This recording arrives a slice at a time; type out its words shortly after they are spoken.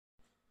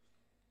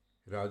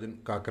രാജൻ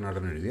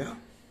കാക്കനാടൻ എഴുതിയ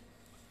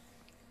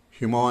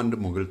ഹിമവാൻ്റെ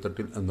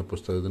മുകൾത്തട്ടിൽ എന്ന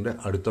പുസ്തകത്തിൻ്റെ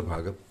അടുത്ത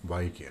ഭാഗം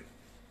വായിക്കുകയാണ്.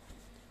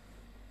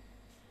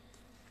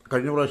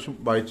 കഴിഞ്ഞ പ്രാവശ്യം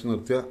വായിച്ചു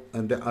നിർത്തിയ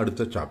എൻ്റെ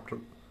അടുത്ത ചാപ്റ്റർ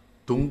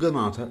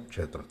തുംഗനാഥ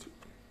ക്ഷേത്രത്തിൽ.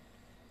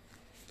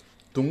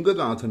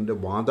 തുംഗനാഥൻ്റെ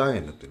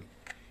വാതായനത്തിൽ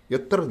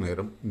എത്ര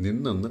നേരം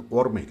നിന്നെന്ന്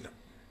ഓർമ്മയില്ല.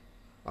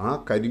 ആ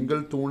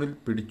കരിങ്കൽ തൂണിൽ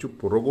പിടിച്ചു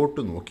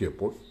പുറകോട്ട്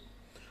നോക്കിയപ്പോൾ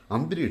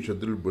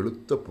അന്തരീക്ഷത്തിൽ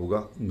വെളുത്ത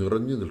പുക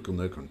നിറഞ്ഞു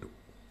നിൽക്കുന്നത് കണ്ടു.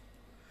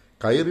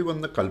 കയറി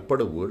വന്ന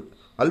കൽപ്പടവുകൾ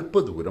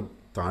അല്പദൂരം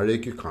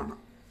താഴേക്ക് കാണാം.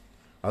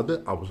 അത്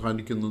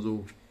അവസാനിക്കുന്നതോ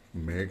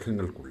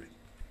മേഘങ്ങൾക്കുള്ളിൽ.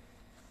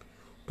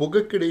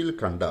 പുകയ്ക്കിടയിൽ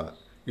കണ്ട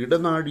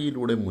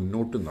ഇടനാഴിയിലൂടെ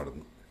മുന്നോട്ട്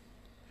നടന്നു.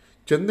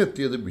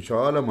 ചെന്നെത്തിയത്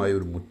വിശാലമായ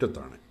ഒരു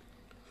മുറ്റത്താണ്.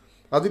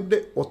 അതിൻ്റെ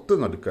ഒത്ത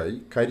നടുക്കായി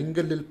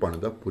കരിങ്കല്ലിൽ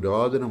പണിത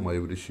പുരാതനമായ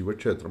ഒരു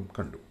ശിവക്ഷേത്രം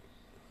കണ്ടു.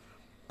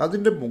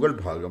 അതിൻ്റെ മുകൾ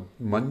ഭാഗം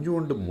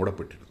മഞ്ഞുകൊണ്ട്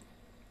മൂടപ്പെട്ടിരുന്നു.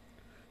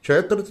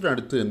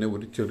 ക്ഷേത്രത്തിനടുത്ത് തന്നെ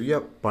ഒരു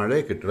ചെറിയ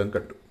പഴയ കെട്ടിടം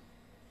കണ്ടു.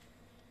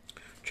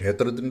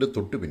 ക്ഷേത്രത്തിൻ്റെ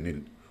തൊട്ടു പിന്നിൽ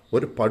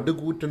ഒരു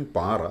പടുകൂറ്റൻ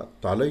പാറ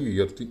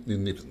തലയുയർത്തി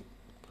നിന്നിരുന്നു.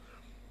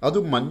 അത്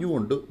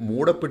മഞ്ഞുകൊണ്ട്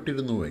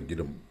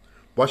മൂടപ്പെട്ടിരുന്നുവെങ്കിലും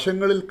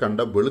വശങ്ങളിൽ കണ്ട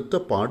വെളുത്ത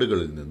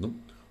പാടുകളിൽ നിന്നും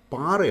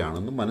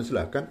പാറയാണെന്ന്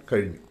മനസ്സിലാക്കാൻ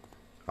കഴിഞ്ഞു.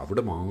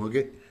 അവിടെ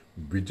ആകെ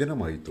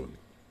വിജനമായി തോന്നി.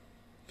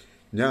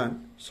 ഞാൻ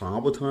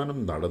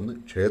സാവധാനം നടന്ന്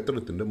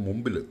ക്ഷേത്രത്തിൻ്റെ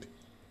മുമ്പിലെത്തി.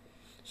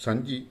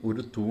 സഞ്ചി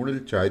ഒരു തൂണിൽ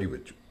ചാരി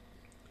വെച്ചു.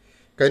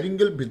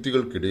 കരിങ്കൽ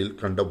ഭിത്തികൾക്കിടയിൽ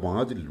കണ്ട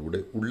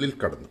വാതിലിലൂടെ ഉള്ളിൽ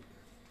കടന്നു.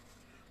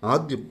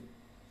 ആദ്യം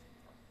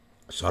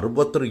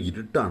സർവത്ര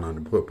ഇരുട്ടാണ്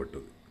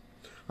അനുഭവപ്പെട്ടത്.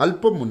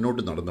 അല്പം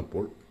മുന്നോട്ട്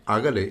നടന്നപ്പോൾ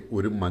അകലെ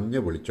ഒരു മഞ്ഞ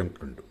വെളിച്ചം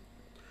കണ്ടു.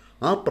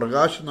 ആ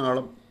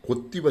പ്രകാശനാളം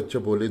കൊത്തിവച്ച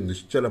പോലെ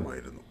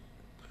നിശ്ചലമായിരുന്നു.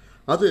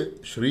 അത്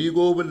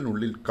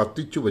ശ്രീകോവിലിനുള്ളിൽ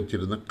കത്തിച്ചു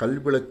വച്ചിരുന്ന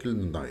കൽവിളക്കിൽ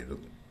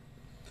നിന്നായിരുന്നു.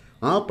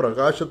 ആ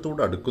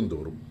പ്രകാശത്തോട് അടുക്കും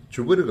തോറും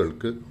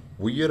ചുവരുകൾക്ക്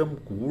ഉയരം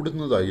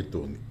കൂടുന്നതായി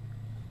തോന്നി.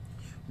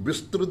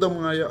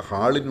 വിസ്തൃതമായ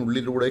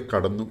ഹാളിനുള്ളിലൂടെ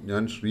കടന്നു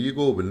ഞാൻ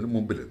ശ്രീകോവിലിന്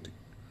മുമ്പിലെത്തി.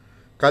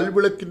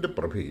 കൽവിളക്കിൻ്റെ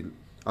പ്രഭയിൽ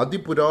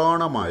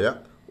അതിപുരാണമായ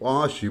ആ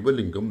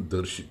ശിവലിംഗം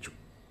ദർശിച്ചു.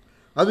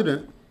 അതിന്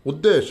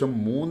ഉദ്ദേശം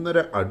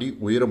 3.5 അടി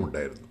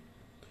ഉയരമുണ്ടായിരുന്നു.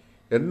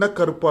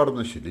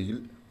 എണ്ണക്കറുപ്പാർന്ന ശിലയിൽ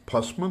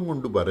ഭസ്മം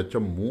കൊണ്ട് വരച്ച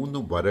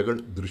 3 വരകൾ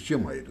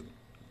ദൃശ്യമായിരുന്നു.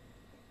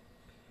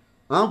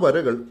 ആ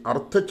വരകൾ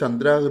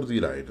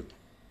അർദ്ധചന്ദ്രാകൃതിയിലായിരുന്നു.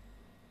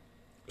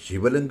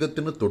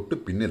 ശിവലിംഗത്തിന് തൊട്ട്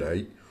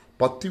പിന്നിലായി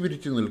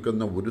പത്തിവിരിച്ചു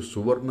നിൽക്കുന്ന ഒരു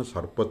സുവർണ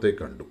സർപ്പത്തെ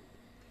കണ്ടു.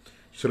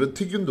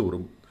 ശ്രദ്ധിക്കും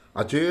തോറും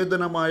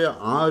അചേതനമായ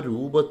ആ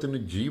രൂപത്തിന്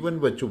ജീവൻ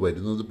വച്ചു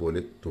വരുന്നത്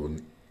പോലെ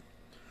തോന്നി.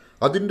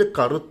 അതിൻ്റെ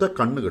കറുത്ത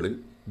കണ്ണുകളിൽ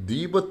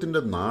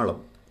ദീപത്തിൻ്റെ നാളം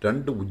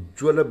 2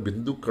 ഉജ്ജ്വല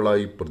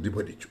ബിന്ദുക്കളായി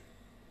പ്രതിഫലിച്ചു.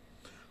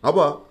 അവ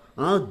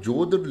ആ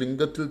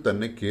ജ്യോതിർലിംഗത്തിൽ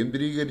തന്നെ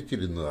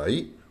കേന്ദ്രീകരിച്ചിരുന്നതായി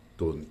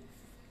തോന്നി.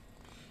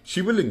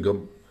 ശിവലിംഗം,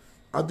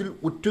 അതിൽ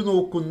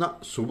ഉറ്റുനോക്കുന്ന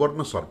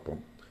സുവർണ സർപ്പം,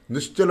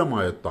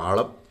 നിശ്ചലമായ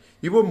താളം,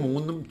 ഇവ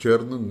മൂന്നും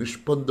ചേർന്ന്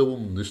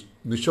നിഷ്പന്ദവും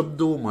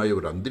നിശബ്ദവുമായ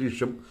ഒരു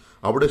അന്തരീക്ഷം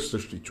അവിടെ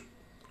സൃഷ്ടിച്ചു.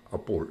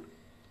 അപ്പോൾ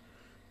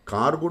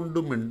കാർ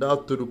കൊണ്ടു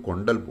മിണ്ടാത്തൊരു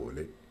കൊണ്ടൽ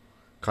പോലെ,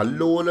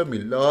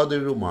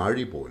 കല്ലോലമില്ലാതൊരു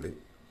മാഴി പോലെ,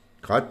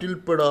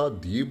 കാറ്റിൽപ്പെടാ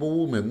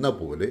ദീപവുമെന്ന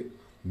പോലെ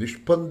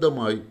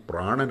നിഷ്പന്ദമായി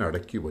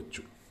പ്രാണനടക്കി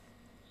വച്ചു.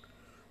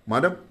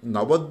 മനം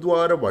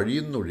നവദ്വാര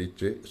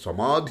വഴിയെന്നൊഴിച്ച്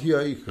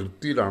സമാധിയായി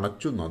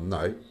ഹൃത്തിലണച്ചു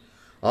നന്നായി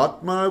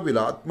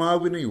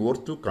ആത്മാവിനെ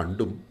ഓർത്തു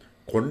കണ്ടും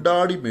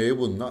കൊണ്ടാടി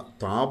മേവുന്ന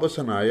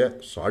താപസനായ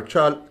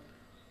സാക്ഷാൽ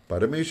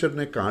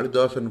പരമേശ്വരനെ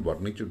കാളിദാസൻ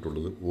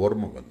വർണ്ണിച്ചിട്ടുള്ളത്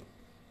ഓർമ്മ വന്നു.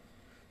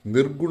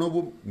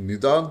 നിർഗുണവും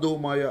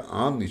നിതാന്തവുമായ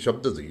ആ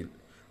നിശബ്ദതയിൽ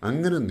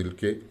അങ്ങനെ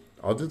നിൽക്കെ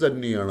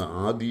അതുതന്നെയാണ്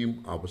ആദിയും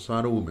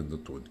അവസാനവുമെന്ന്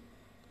തോന്നി.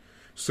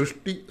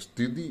 സൃഷ്ടി,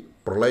 സ്ഥിതി,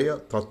 പ്രളയ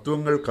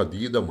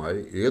തത്വങ്ങൾക്കതീതമായ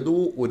ഏതോ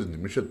ഒരു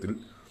നിമിഷത്തിൽ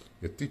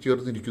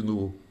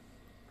എത്തിച്ചേർന്നിരിക്കുന്നുവോ?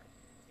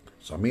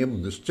 സമയം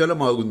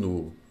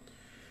നിശ്ചലമാകുന്നുവോ?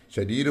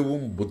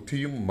 ശരീരവും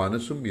ബുദ്ധിയും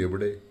മനസ്സും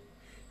എവിടെ?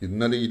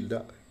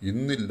 ഇന്നലെയില്ല,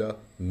 ഇന്നില്ല,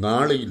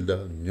 നാളെയില്ല,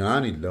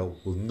 ഞാനില്ല,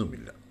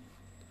 ഒന്നുമില്ല.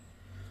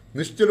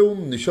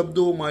 നിശ്ചലവും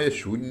നിശബ്ദവുമായ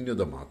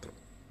ശൂന്യത മാത്രം.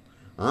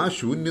 ആ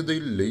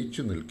ശൂന്യതയിൽ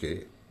ലയിച്ചു നിൽക്കെ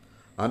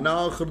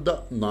അനാഹൃത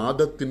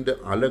നാദത്തിൻ്റെ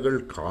അലകൾ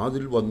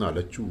കാതിൽ വന്ന്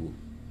അലച്ചു.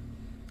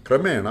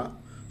 ക്രമേണ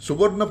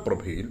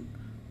സുവർണപ്രഭയിൽ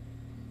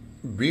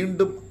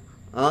വീണ്ടും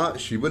ആ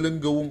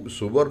ശിവലിംഗവും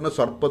സുവർണ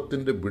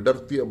സർപ്പത്തിൻ്റെ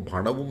വിടർത്തിയ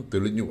ഭണവും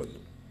തെളിഞ്ഞു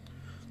വന്നു.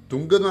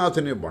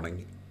 തുംഗനാഥനെ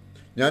വണങ്ങി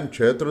ഞാൻ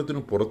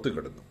ക്ഷേത്രത്തിന് പുറത്തു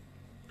കിടന്നു.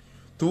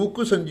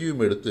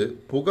 തൂക്കുസഞ്ചിയുമെടുത്ത്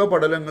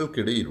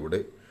പുകപടലങ്ങൾക്കിടയിലൂടെ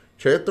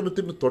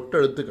ക്ഷേത്രത്തിന്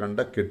തൊട്ടടുത്ത് കണ്ട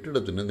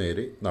കെട്ടിടത്തിന്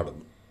നേരെ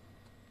നടന്നു.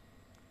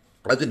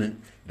 അതിന്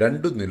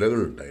 2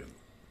 നിലകളുണ്ടായിരുന്നു.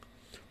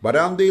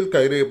 വരാന്തയിൽ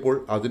കയറിയപ്പോൾ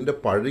അതിൻ്റെ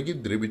പഴകി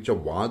ദ്രവിച്ച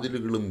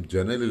വാതിലുകളും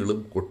ജനലുകളും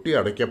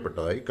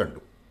കൊട്ടിയടയ്ക്കപ്പെട്ടതായി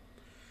കണ്ടു.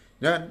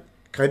 ഞാൻ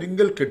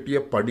കരിങ്കൽ കെട്ടിയ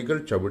പടികൾ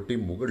ചവിട്ടി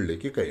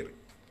മുകളിലേക്ക് കയറി.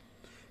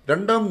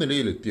 2ാം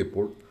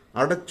നിലയിലെത്തിയപ്പോൾ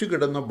അടച്ചു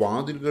കിടന്ന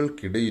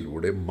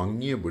വാതിലുകൾക്കിടയിലൂടെ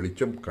മങ്ങിയ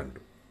വെളിച്ചം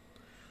കണ്ടു.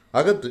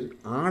 അകത്ത്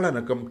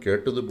ആളനക്കം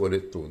കേട്ടതുപോലെ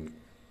തോന്നി.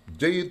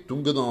 ജയ്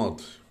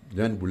തുംഗനാഥ്,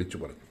 ഞാൻ വിളിച്ചു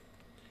പറഞ്ഞു.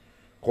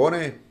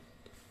 കോനെ,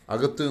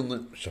 അകത്ത് നിന്ന്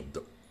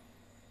ശബ്ദം.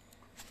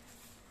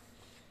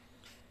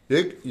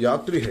 ഏക്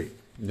യാത്രി ഹൈ,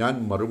 ഞാൻ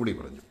മറുപടി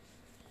പറഞ്ഞു.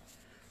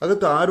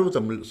 അകത്ത് ആരോ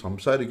തമ്മിൽ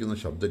സംസാരിക്കുന്ന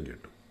ശബ്ദം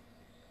കേട്ടു.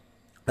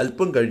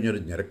 അല്പം കഴിഞ്ഞൊരു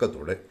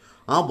ഞരക്കത്തോടെ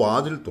ആ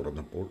വാതിൽ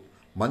തുറന്നപ്പോൾ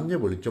മഞ്ഞ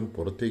വെളിച്ചം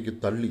പുറത്തേക്ക്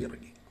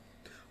തള്ളിയിറങ്ങി.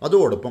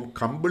 അതോടൊപ്പം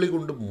കമ്പിളി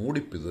കൊണ്ട്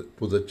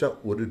പുതച്ച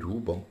ഒരു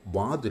രൂപം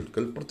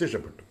വാതിൽക്കൽ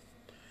പ്രത്യക്ഷപ്പെട്ടു.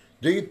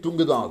 ജയ്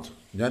തുംഗനാഥ്!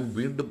 ഞാൻ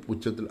വീണ്ടും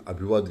ഉച്ചത്തിൽ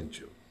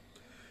അഭിവാദിച്ചു.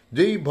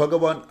 ജയ്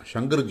ഭഗവാൻ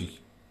ശങ്കർജി!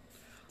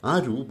 ആ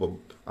രൂപം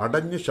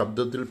അടഞ്ഞ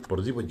ശബ്ദത്തിൽ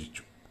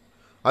പ്രതിവചിച്ചു.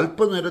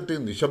 അല്പനേരത്തെ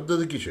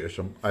നിശബ്ദതയ്ക്ക്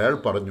ശേഷം അയാൾ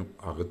പറഞ്ഞു,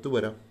 അകത്ത്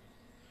വരാം.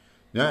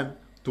 ഞാൻ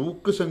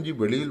തൂക്ക് സഞ്ചി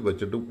വെളിയിൽ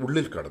വച്ചിട്ട്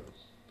ഉള്ളിൽ കടന്നു.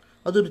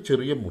 അതൊരു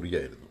ചെറിയ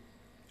മുറിയായിരുന്നു.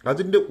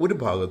 അതിൻ്റെ ഒരു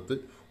ഭാഗത്ത്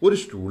ഒരു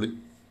സ്റ്റൂളിൽ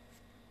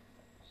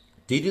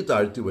തിരി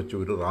താഴ്ത്തി വെച്ച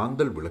ഒരു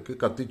റാന്തൽ വിളക്ക്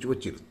കത്തിച്ചു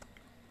വച്ചിരുന്നു.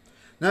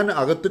 ഞാൻ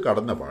അകത്ത്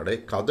കടന്ന പാടെ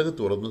കതക്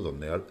തുറന്നു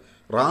തന്നയാൾ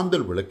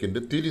റാന്തൽ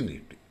വിളക്കിൻ്റെ തിരി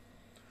നീട്ടി.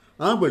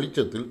 ആ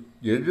വെളിച്ചത്തിൽ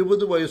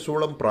 70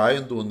 വയസ്സോളം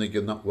പ്രായം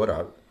തോന്നിക്കുന്ന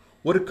ഒരാൾ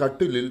ഒരു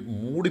കട്ടിലിൽ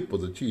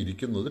മൂടിപ്പൊതിച്ച്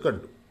ഇരിക്കുന്നത്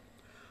കണ്ടു.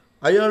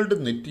 അയാളുടെ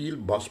നെറ്റിയിൽ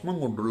ഭസ്മം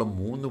കൊണ്ടുള്ള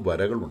 3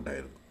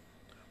 വരകളുണ്ടായിരുന്നു.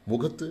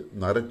 മുഖത്ത്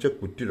നരച്ച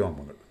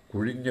കുറ്റിരോമങ്ങൾ,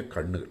 കുഴിഞ്ഞ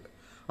കണ്ണുകൾ.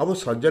 അവ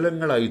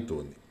സജലങ്ങളായി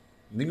തോന്നി.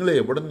 നിങ്ങളെ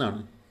എവിടെ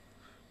നിന്നാണ്?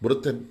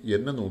 വൃദ്ധൻ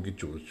എന്നെ നോക്കി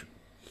ചോദിച്ചു.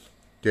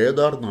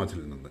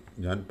 കേദാർനാഥിൽ നിന്ന്,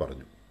 ഞാൻ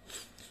പറഞ്ഞു.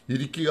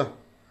 ഇരിക്കുക.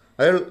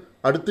 അയാൾ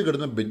അടുത്ത്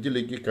കിടന്ന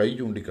ബെഞ്ചിലേക്ക് കൈ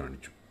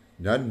ചൂണ്ടിക്കാണിച്ചു.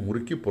 ഞാൻ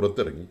മുറിക്ക്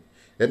പുറത്തിറങ്ങി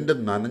എൻ്റെ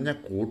നനഞ്ഞ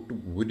കോട്ട്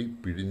ഊരി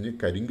പിഴിഞ്ഞ്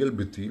കരിങ്കൽ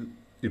ഭിത്തിയിൽ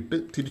ഇട്ട്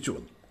തിരിച്ചു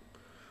വന്നു.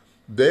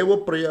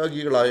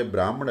 ദേവപ്രയാഗികളായ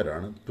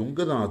ബ്രാഹ്മണരാണ്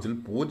തുംഗനാഥിൽ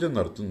പൂജ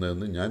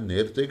നടത്തുന്നതെന്ന് ഞാൻ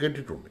നേരത്തെ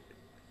കേട്ടിട്ടുണ്ട്.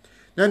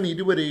 ഞാൻ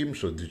ഇരുവരെയും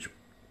ശ്രദ്ധിച്ചു.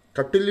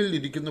 കട്ടിലിൽ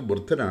ഇരിക്കുന്ന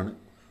വൃദ്ധനാണ്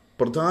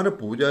പ്രധാന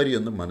പൂജാരി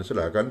എന്ന്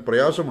മനസ്സിലാക്കാൻ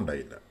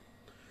പ്രയാസമുണ്ടായില്ല.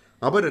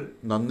 അവരൻ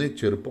നന്നേ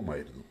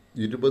ചെറുപ്പമായിരുന്നു.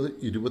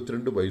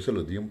 20-22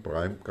 വയസ്സിലധികം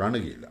പ്രായം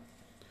കാണുകയില്ല.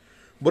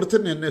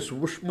 വൃദ്ധൻ എന്നെ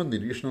സൂക്ഷ്മ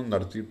നിരീക്ഷണം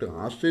നടത്തിയിട്ട്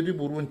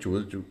ആശ്ചര്യപൂർവ്വം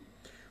ചോദിച്ചു,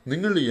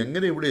 നിങ്ങൾ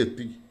എങ്ങനെ ഇവിടെ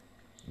എത്തി?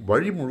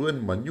 വഴി മുഴുവൻ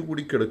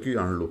മഞ്ഞുകൂടി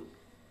കിടക്കുകയാണല്ലോ.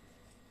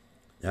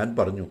 ഞാൻ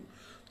പറഞ്ഞു,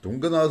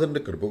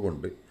 തുംഗനാഥൻ്റെ കൃപ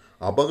കൊണ്ട്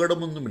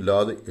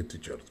അപകടമൊന്നുമില്ലാതെ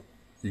എത്തിച്ചേർന്നു.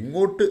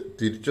 ഇങ്ങോട്ട്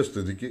തിരിച്ച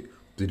സ്ഥിതിക്ക്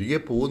തിരികെ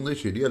പോകുന്നത്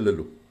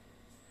ശരിയല്ലല്ലോ.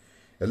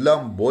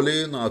 എല്ലാം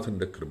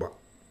ഭോലേനാഥൻ്റെ കൃപ,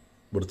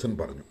 വൃദ്ധൻ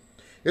പറഞ്ഞു.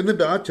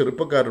 എന്നിട്ട് ആ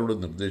ചെറുപ്പക്കാരോട്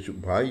നിർദ്ദേശിച്ചു,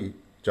 ഭായി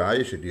ചായ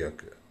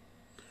ശരിയാക്കുക.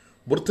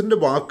 വൃദ്ധൻ്റെ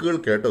വാക്കുകൾ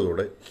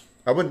കേട്ടതോടെ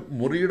അവൻ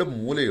മുറിയുടെ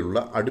മൂലയുള്ള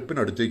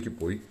അടുപ്പിനടുത്തേക്ക്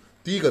പോയി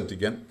തീ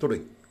കത്തിക്കാൻ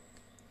തുടങ്ങി.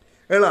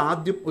 അയാൾ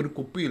ആദ്യം ഒരു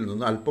കുപ്പിയിൽ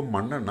നിന്ന് അല്പം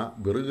മണ്ണെണ്ണ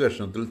വിറക്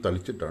കഷ്ണത്തിൽ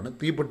തളിച്ചിട്ടാണ്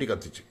തീപ്പെട്ടി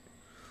കത്തിച്ച്.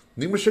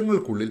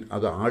 നിമിഷങ്ങൾക്കുള്ളിൽ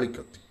അത്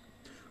ആളിക്കത്തി.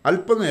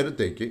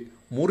 അല്പനേരത്തേക്ക്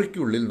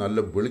മുറിക്കുള്ളിൽ നല്ല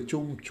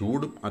വെളിച്ചവും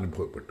ചൂടും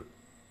അനുഭവപ്പെട്ടു.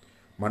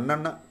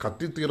 മണ്ണെണ്ണ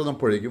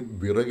കത്തിത്തീർന്നപ്പോഴേക്കും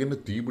വിറകിന്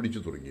തീ പിടിച്ചു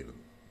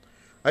തുടങ്ങിയിരുന്നു.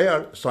 അയാൾ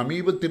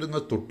സമീപത്തിരുന്ന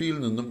തൊട്ടിയിൽ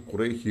നിന്നും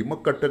കുറേ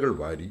ഹിമക്കട്ടകൾ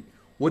വാരി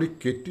ഒരു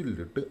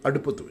കെറ്റിലിട്ട്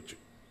അടുപ്പത്ത് വെച്ചു.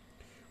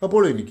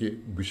 അപ്പോൾ എനിക്ക്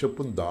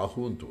വിശപ്പും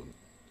ദാഹവും തോന്നി.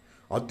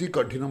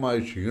 അതികഠിനമായ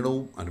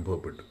ക്ഷീണവും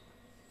അനുഭവപ്പെട്ടു.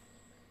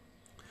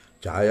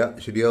 ചായ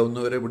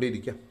ശരിയാവുന്നവരെ ഇവിടെ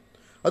ഇരിക്കാം.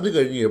 അത്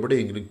കഴിഞ്ഞ്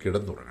എവിടെയെങ്കിലും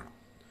കിടന്നുറങ്ങണം.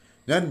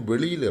 ഞാൻ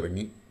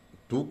വെളിയിലിറങ്ങി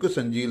തൂക്ക്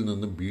സഞ്ചിയിൽ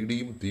നിന്ന്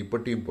ബീഡിയും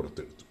തീപ്പെട്ടിയും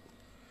പുറത്തെടുത്തു.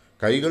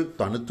 കൈകൾ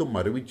തണുത്ത്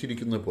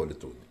മരവിച്ചിരിക്കുന്ന പോലെ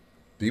തോന്നി.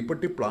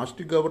 തീപ്പെട്ടി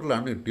പ്ലാസ്റ്റിക്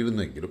കവറിലാണ്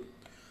ഇട്ടിരുന്നതെങ്കിലും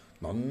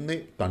നന്നേ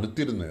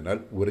തണുത്തിരുന്നതിനാൽ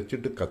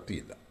ഉരച്ചിട്ട്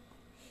കത്തിയില്ല.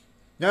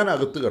 ഞാൻ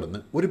അകത്ത് കടന്ന്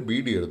ഒരു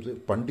ബീഡി എടുത്ത്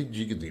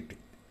പണ്ഡിറ്റ്ജിക്ക് നീട്ടി.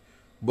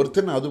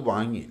 വൃദ്ധൻ അത്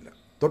വാങ്ങിയില്ല.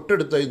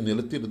 തൊട്ടടുത്തായി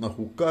നിലത്തിരുന്ന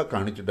ഹുക്ക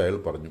കാണിച്ചിട്ട് അയാൾ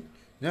പറഞ്ഞു,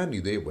 ഞാൻ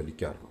ഇതേ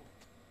വലിക്കാറുള്ളൂ.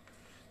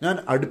 ഞാൻ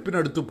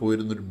അടുപ്പിനടുത്ത്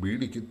പോയിരുന്നൊരു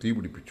ബീഡിക്ക് തീ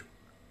പിടിപ്പിച്ചു.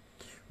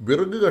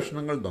 വിറക്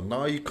കഷ്ണങ്ങൾ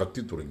നന്നായി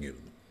കത്തി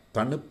തുടങ്ങിയിരുന്നു.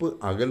 തണുപ്പ്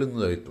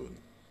അകലുന്നതായി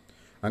തോന്നി.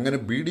 അങ്ങനെ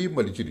ബീഡിയും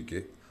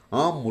വലിച്ചിരിക്കെ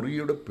ആ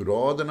മുറിയുടെ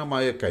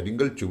പുരാതനമായ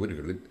കരിങ്കൽ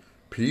ചുവരുകളിൽ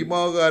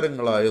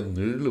ഭീമാകാരങ്ങളായ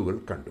നിഴലുകൾ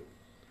കണ്ടു.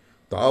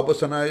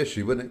 താപസനായ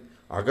ശിവന്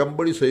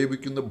അകമ്പടി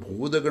സേവിക്കുന്ന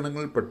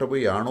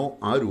ഭൂതഗണങ്ങളിൽപ്പെട്ടവയാണോ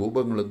ആ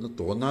രൂപങ്ങളെന്ന്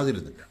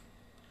തോന്നാതിരുന്നില്ല.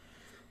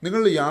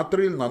 നിങ്ങളുടെ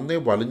യാത്രയിൽ നന്നേ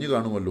വലഞ്ഞു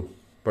കാണുമല്ലോ,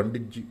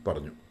 പണ്ഡിറ്റ്ജി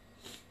പറഞ്ഞു.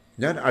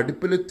 ഞാൻ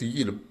അടുപ്പിലെ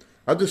തീയിലും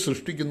അത്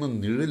സൃഷ്ടിക്കുന്ന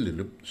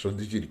നിഴലിലും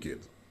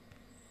ശ്രദ്ധിച്ചിരിക്കുകയായിരുന്നു.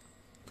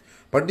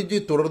 പണ്ഡിറ്റ്ജി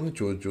തുടർന്ന്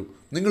ചോദിച്ചു,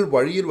 നിങ്ങൾ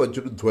വഴിയിൽ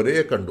വച്ചൊരു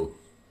ധ്വരയെ കണ്ടോ?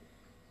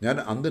 ഞാൻ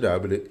അന്ന്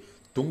രാവിലെ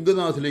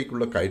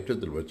തുംഗനാഥിലേക്കുള്ള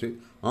കയറ്റത്തിൽ വച്ച്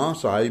ആ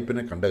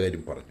സായിപ്പിനെ കണ്ട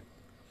കാര്യം പറഞ്ഞു.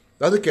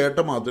 അത് കേട്ട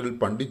മാത്രയിൽ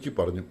പണ്ഡിറ്റ്ജി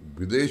പറഞ്ഞു,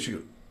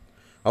 വിദേശികൾ,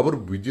 അവർ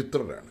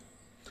വിചിത്രരാണ്.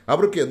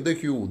 അവർക്ക്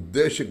എന്തൊക്കെയോ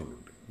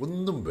ഉദ്ദേശങ്ങളുണ്ട്,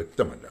 ഒന്നും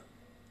വ്യക്തമല്ല.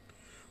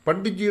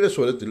 പണ്ഡിറ്റ്ജിയുടെ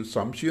സ്വരത്തിൽ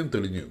സംശയം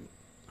തെളിഞ്ഞു നിന്നു.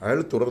 അയാൾ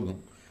തുടർന്നു,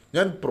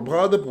 ഞാൻ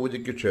പ്രഭാത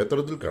പൂജയ്ക്ക്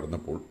ക്ഷേത്രത്തിൽ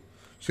കടന്നപ്പോൾ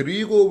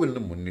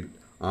ശ്രീകോവിലിന് മുന്നിൽ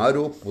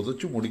ആരോ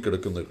പുതച്ചു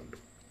മൂടിക്കിടക്കുന്നത് കണ്ടു.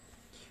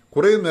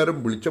 കുറേ നേരം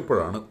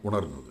വിളിച്ചപ്പോഴാണ്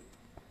ഉണർന്നത്.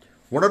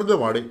 ഉണർന്ന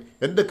പാടെ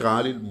എൻ്റെ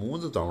കാലിൽ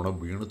 3 തവണ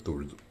വീണ്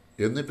തൊഴുതു.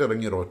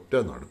 എന്നിട്ടിറങ്ങിയൊരൊറ്റ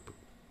നടപ്പ്.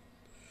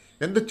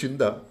 എൻ്റെ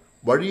ചിന്ത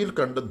വഴിയിൽ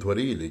കണ്ട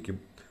ധ്വരയിലേക്കും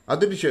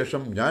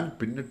അതിനുശേഷം ഞാൻ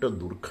പിന്നിട്ട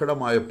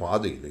ദുർഘടമായ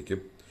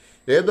പാതയിലേക്കും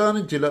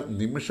ഏതാനും ചില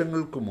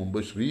നിമിഷങ്ങൾക്ക് മുമ്പ്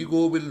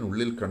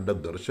ശ്രീകോവിലിനുള്ളിൽ കണ്ട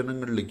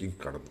ദർശനങ്ങളിലേക്കും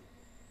കടന്നു.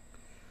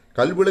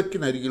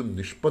 കൽവിളക്കിനരികിൽ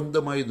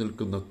നിഷ്പന്ദമായി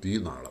നിൽക്കുന്ന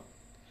തീനാളം,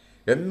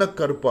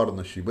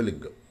 എണ്ണക്കറുപ്പാർന്ന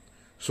ശിവലിംഗം,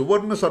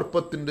 സുവർണ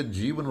സർപ്പത്തിൻ്റെ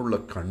ജീവനുള്ള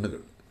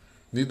കണ്ണുകൾ,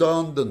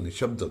 നിതാന്ത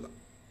നിശബ്ദത.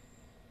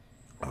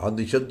 ആ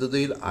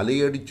നിശബ്ദതയിൽ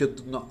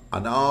അലയടിച്ചെത്തുന്ന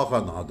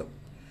അനാഹനാദം.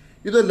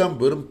 ഇതെല്ലാം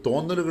വെറും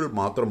തോന്നലുകൾ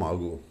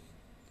മാത്രമാകുമോ?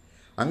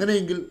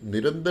 അങ്ങനെയെങ്കിൽ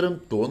നിരന്തരം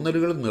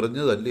തോന്നലുകൾ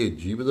നിറഞ്ഞതല്ലേ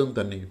ജീവിതം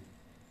തന്നെയും?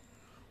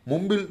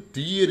 മുമ്പിൽ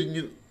തീ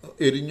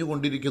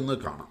എരിഞ്ഞുകൊണ്ടിരിക്കുന്നത്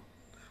കാണാം.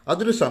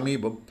 അതിനു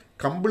സമീപം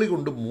കമ്പിളി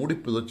കൊണ്ട്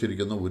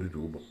മൂടിപ്പിതച്ചിരിക്കുന്ന ഒരു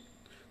രൂപം,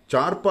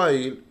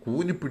 ചാർപ്പായയിൽ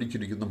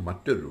കൂനിപ്പിടിച്ചിരിക്കുന്ന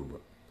മറ്റൊരു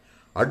രൂപം,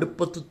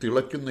 അടുപ്പത്ത്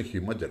തിളയ്ക്കുന്ന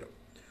ഹിമജലം,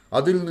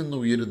 അതിൽ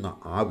നിന്നുയരുന്ന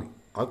ആവി,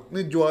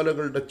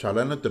 അഗ്നിജ്വാലകളുടെ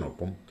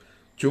ചലനത്തിനൊപ്പം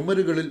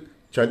ചുമരുകളിൽ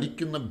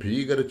ചലിക്കുന്ന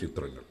ഭീകര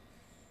ചിത്രങ്ങൾ.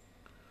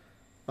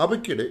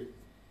 അവയ്ക്കിടെ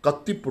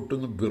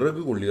കത്തിപ്പൊട്ടുന്ന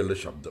വിറക് കൊള്ളികളുടെ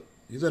ശബ്ദം.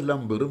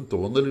 ഇതെല്ലാം വെറും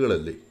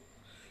തോന്നലുകളല്ലേ?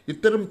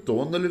 ഇത്തരം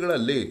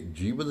തോന്നലുകളല്ലേ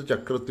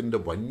ജീവിതചക്രത്തിൻ്റെ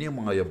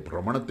വന്യമായ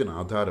ഭ്രമണത്തിന്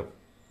ആധാരം?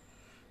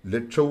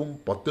 ലക്ഷവും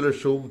 10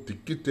 ലക്ഷവും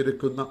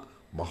തിക്കിത്തിരക്കുന്ന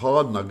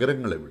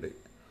മഹാനഗരങ്ങളെവിടെ?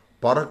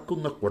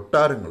 പറക്കുന്ന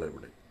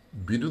കൊട്ടാരങ്ങളെവിടെ?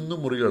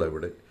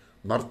 വിരുന്നുമുറികളെവിടെ?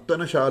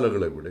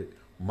 നർത്തനശാലകളെവിടെ?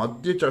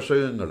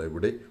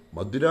 മദ്യചഷകങ്ങളെവിടെ?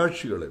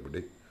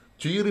 മദിരാക്ഷികളെവിടെ?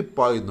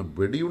 ചീറിപ്പായുന്ന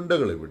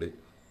വെടിയുണ്ടകളെവിടെ?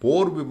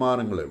 പോർ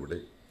വിമാനങ്ങളെവിടെ?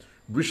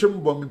 വിഷം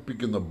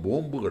വമിപ്പിക്കുന്ന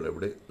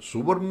ബോംബുകളെവിടെ?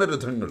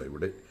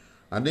 സുവർണരഥങ്ങളെവിടെ?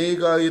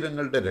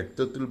 അനേകായിരങ്ങളുടെ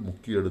രക്തത്തിൽ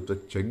മുക്കിയെടുത്ത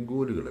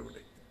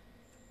ചെങ്കോലുകളെവിടെ?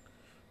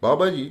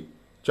 ബാബാജി,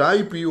 ചായ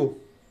പിയോ?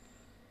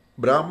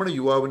 ബ്രാഹ്മണ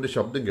യുവാവിൻ്റെ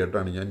ശബ്ദം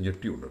കേട്ടാണ് ഞാൻ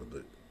ഞെട്ടി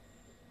ഉണർന്നത്.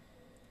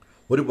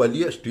 ഒരു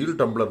വലിയ സ്റ്റീൽ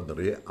ടംബ്ലർ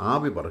നിറയെ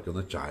ആവി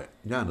പറക്കുന്ന ചായ.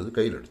 ഞാനത്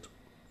കയ്യിലെടുത്തു.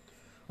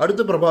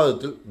 അടുത്ത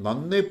പ്രഭാതത്തിൽ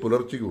നന്നേ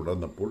പുലർച്ചയ്ക്ക്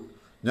ഉണർന്നപ്പോൾ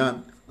ഞാൻ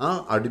ആ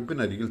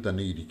അടുപ്പിനരികിൽ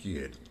തന്നെ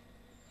ഇരിക്കുകയായിരുന്നു.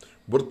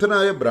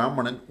 വൃദ്ധനായ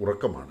ബ്രാഹ്മണൻ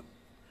ഉറക്കമാണ്.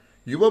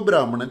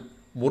 യുവബ്രാഹ്മണൻ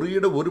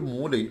മുറിയുടെ ഒരു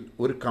മൂലയിൽ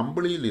ഒരു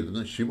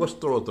കമ്പിളിയിലിരുന്ന്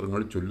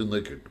ശിവസ്തോത്രങ്ങൾ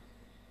ചൊല്ലുന്നത് കേട്ടു.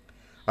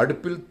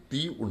 അടുപ്പിൽ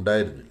തീ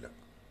ഉണ്ടായിരുന്നില്ല.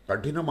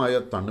 കഠിനമായ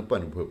തണുപ്പ്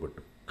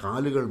അനുഭവപ്പെട്ടു.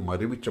 കാലുകൾ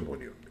മരവിച്ച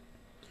പോലെയുണ്ട്.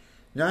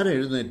 ഞാൻ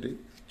എഴുന്നേറ്റ്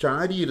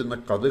ചാരിയിരുന്ന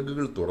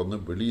കതകുകൾ തുറന്ന്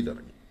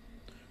വെളിയിലിറങ്ങി.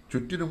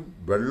 ചുറ്റിനും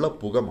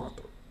വെള്ളപ്പുക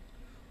മാത്രം.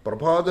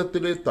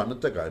 പ്രഭാതത്തിലെ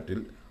തണുത്ത കാറ്റിൽ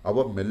അവ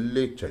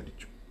മെല്ലെ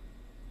ചലിച്ചു.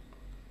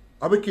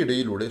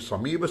 അവയ്ക്കിടയിലൂടെ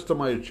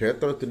സമീപസ്ഥമായ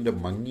ക്ഷേത്രത്തിൻ്റെ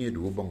മങ്ങിയ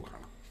രൂപം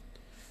കാണാം.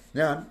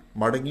 ഞാൻ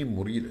മടങ്ങി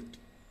മുറിയിലെത്തി.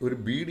 ഒരു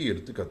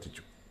ബീഡിയെടുത്ത്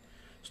കത്തിച്ചു.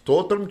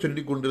 സ്തോത്രം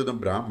ചൊല്ലിക്കൊണ്ടിരുന്ന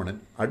ബ്രാഹ്മണൻ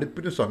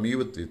അടുപ്പിന്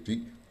സമീപത്തെത്തി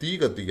തീ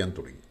കത്തിക്കാൻ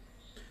തുടങ്ങി.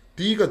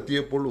 തീ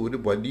കത്തിയപ്പോൾ ഒരു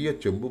വലിയ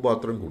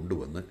ചെമ്പുപാത്രം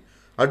കൊണ്ടുവന്ന്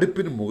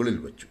അടുപ്പിന് മുകളിൽ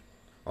വച്ചു.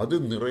 അത്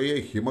നിറയെ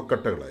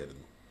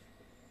ഹിമക്കട്ടകളായിരുന്നു.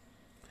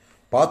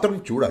 പാത്രം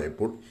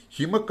ചൂടായപ്പോൾ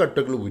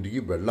ഹിമക്കട്ടകൾ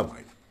ഉരുകി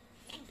വെള്ളമായി.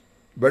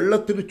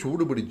 വെള്ളത്തിന്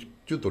ചൂട്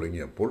പിടിച്ചു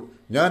തുടങ്ങിയപ്പോൾ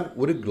ഞാൻ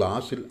ഒരു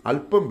ഗ്ലാസ്സിൽ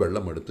അല്പം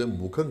വെള്ളമെടുത്ത്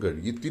മുഖം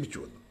കഴുകി തിരിച്ചു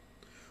വന്നു.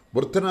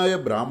 വൃദ്ധനായ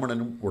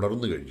ബ്രാഹ്മണനും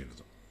ഉണർന്നു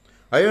കഴിഞ്ഞിരുന്നു.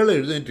 അയാൾ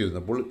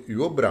എഴുന്നേറ്റിരുന്നപ്പോൾ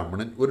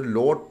യുവബ്രാഹ്മണൻ ഒരു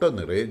ലോട്ട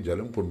നിറയെ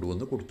ജലം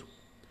കൊണ്ടുവന്ന് കൊടുത്തു.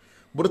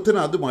 വൃദ്ധൻ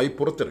അതുമായി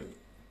പുറത്തിറങ്ങി.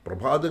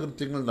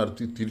 പ്രഭാതകൃത്യങ്ങൾ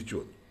നടത്തി തിരിച്ചു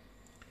വന്നു.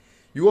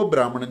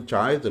 യുവബ്രാഹ്മണൻ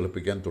ചായ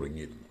തിളപ്പിക്കാൻ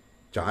തുടങ്ങിയിരുന്നു.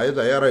 ചായ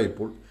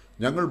തയ്യാറായപ്പോൾ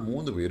ഞങ്ങൾ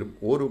 3 പേരും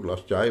ഓരോ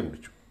ഗ്ലാസ് ചായ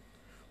കുടിച്ചു.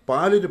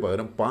 പാലിന്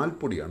പകരം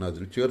പാൽപ്പൊടിയാണ്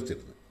അതിൽ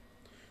ചേർത്തിരുന്നത്.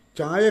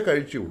 ചായ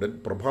കഴിച്ച ഉടൻ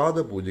പ്രഭാത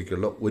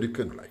പൂജയ്ക്കുള്ള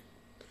ഒരുക്കങ്ങളായി.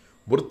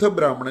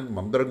 വൃദ്ധബ്രാഹ്മണൻ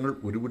മന്ത്രങ്ങൾ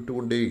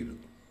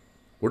ഉരുവിട്ടുകൊണ്ടേയിരുന്നു.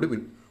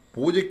 ഒടുവിൽ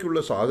പൂജയ്ക്കുള്ള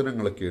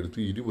സാധനങ്ങളൊക്കെ എടുത്ത്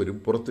ഇരുവരും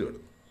പുറത്തു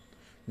കിടന്നു.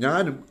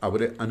 ഞാനും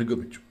അവരെ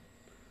അനുഗമിച്ചു.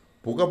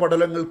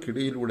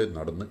 പുകപടലങ്ങൾക്കിടയിലൂടെ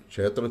നടന്ന്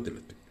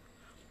ക്ഷേത്രത്തിലെത്തി.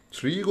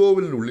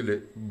 ശ്രീകോവിലിനുള്ളിലെ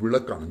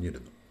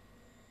വിളക്കണഞ്ഞിരുന്നു.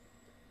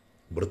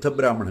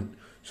 വൃദ്ധബ്രാഹ്മണൻ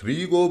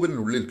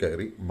ശ്രീകോവിലിനുള്ളിൽ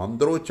കയറി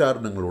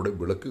മന്ത്രോച്ചാരണങ്ങളോടെ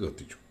വിളക്ക്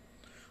കത്തിച്ചു.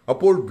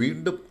 അപ്പോൾ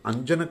വീണ്ടും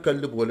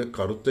അഞ്ജനക്കല്ല് പോലെ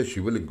കറുത്ത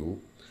ശിവലിംഗവും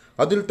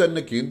അതിൽ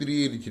തന്നെ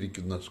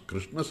കേന്ദ്രീകരിച്ചിരിക്കുന്ന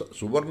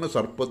സുവർണ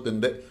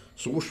സർപ്പത്തിൻ്റെ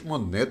സൂക്ഷ്മ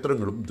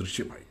നേത്രങ്ങളും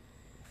ദൃശ്യമായി.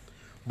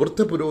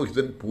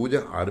 വൃദ്ധപുരോഹിതൻ പൂജ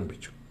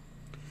ആരംഭിച്ചു.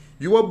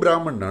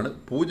 യുവബ്രാഹ്മണനാണ്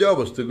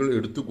പൂജാവസ്തുക്കൾ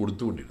എടുത്തു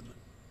കൊടുത്തുകൊണ്ടിരുന്നത്.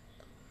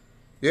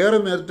 ഏറെ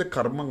നേരത്തെ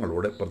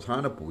കർമ്മങ്ങളോടെ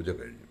പ്രധാന പൂജ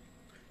കഴിഞ്ഞു.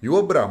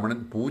 യുവബ്രാഹ്മണൻ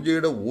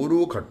പൂജയുടെ ഓരോ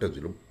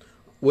ഘട്ടത്തിലും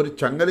ഒരു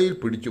ചങ്ങലയിൽ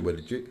പിടിച്ചു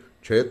വലിച്ച്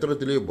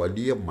ക്ഷേത്രത്തിലെ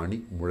വലിയ മണി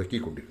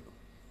മുഴക്കിക്കൊണ്ടിരുന്നു.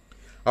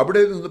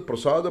 അവിടെ നിന്ന്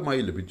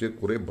പ്രസാദമായി ലഭിച്ച്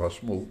കുറേ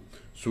ഭസ്മവും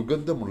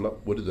സുഗന്ധമുള്ള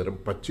ഒരു തരം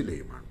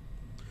പച്ചിലയുമാണ്.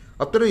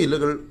 അത്തരം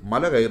ഇലകൾ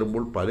മല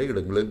കയറുമ്പോൾ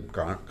പലയിടങ്ങളിലും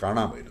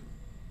കാണാമായിരുന്നു.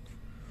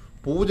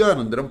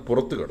 പൂജാനന്തരം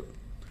പുറത്തു കടന്നു.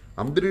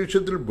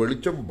 അന്തരീക്ഷത്തിൽ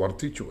വെളിച്ചം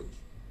വർദ്ധിച്ചു വന്നു.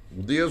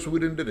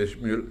 ഉദയസൂര്യൻ്റെ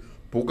രശ്മികൾ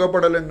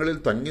പുകപടലങ്ങളിൽ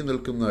തങ്ങി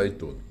നിൽക്കുന്നതായി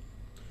തോന്നി.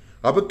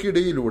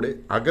 അവയ്ക്കിടയിലൂടെ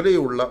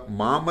അകലെയുള്ള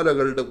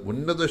മാമലകളുടെ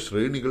ഉന്നത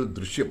ശ്രേണികൾ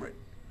ദൃശ്യമായി.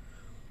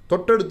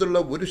 തൊട്ടടുത്തുള്ള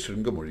ഒരു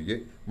ശൃംഗമൊഴികെ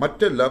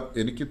മറ്റെല്ലാം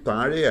എനിക്ക്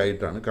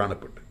താഴെയായിട്ടാണ്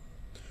കാണപ്പെട്ടത്.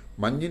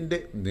 മഞ്ഞിൻ്റെ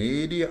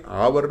നേരിയ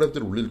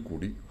ആവരണത്തിനുള്ളിൽ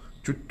കൂടി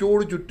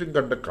ചുറ്റോടു ചുറ്റും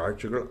കണ്ട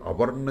കാഴ്ചകൾ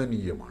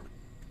അവർണ്ണനീയമാണ്.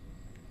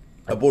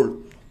 അപ്പോൾ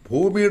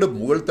ഭൂമിയുടെ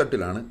മുകൾ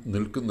തട്ടിലാണ്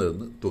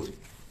നിൽക്കുന്നതെന്ന് തോന്നി.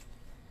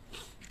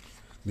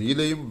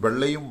 നീലയും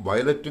വെള്ളയും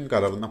വയലറ്റും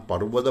കലർന്ന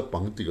പർവ്വത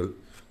പങ്ക്തികൾ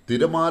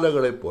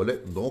തിരമാലകളെപ്പോലെ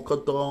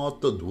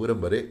നോക്കത്താത്ത ദൂരം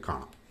വരെ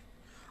കാണാം.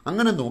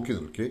 അങ്ങനെ നോക്കി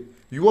നിൽക്കെ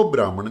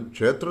യുവബ്രാഹ്മണൻ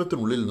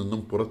ക്ഷേത്രത്തിനുള്ളിൽ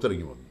നിന്നും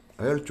പുറത്തിറങ്ങി വന്നു.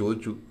 അയാൾ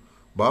ചോദിച്ചു,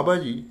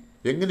 ബാബാജി,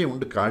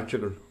 എങ്ങനെയുണ്ട്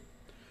കാഴ്ചകൾ?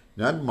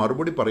 ഞാൻ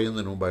മറുപടി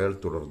പറയുന്നതിന് മുമ്പ് അയാൾ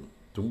തുടർന്നു,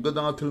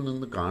 തുംഗനാഥിൽ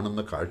നിന്ന്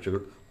കാണുന്ന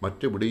കാഴ്ചകൾ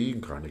മറ്റെവിടെയും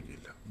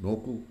കാണുകയില്ല.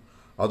 നോക്കൂ,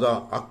 അതാ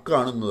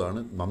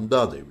അക്കാണുന്നതാണ്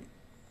നന്ദാദേവി.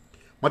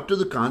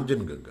 മറ്റത്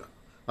കാഞ്ചൻഗംഗ.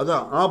 അതാ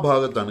ആ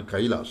ഭാഗത്താണ്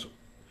കൈലാസം.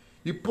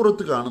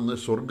 ഇപ്പുറത്ത് കാണുന്ന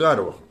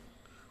സ്വർഗാരോഹണം.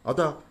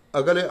 അതാ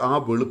അകലെ ആ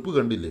വെളുപ്പ്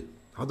കണ്ടില്ലേ,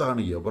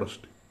 അതാണ്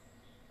എവറസ്റ്റ്.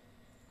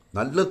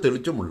 നല്ല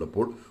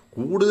തെളിച്ചമുള്ളപ്പോൾ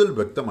കൂടുതൽ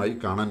വ്യക്തമായി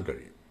കാണാൻ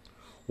കഴിയും.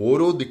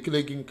 ഓരോ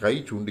ദിക്കിലേക്കും കൈ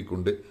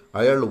ചൂണ്ടിക്കൊണ്ട്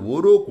അയാൾ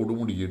ഓരോ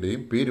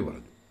കൊടുമുടിയുടെയും പേര്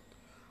പറഞ്ഞു.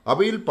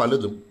 അവയിൽ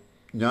പലതും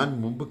ഞാൻ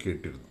മുമ്പ്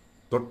കേട്ടിരുന്നു.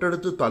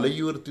 തൊട്ടടുത്ത്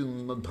തലയുയർത്തി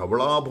നിന്ന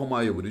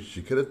ധവളാഭമായ ഒരു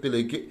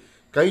ശിഖരത്തിലേക്ക്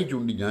കൈ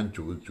ചൂണ്ടി ഞാൻ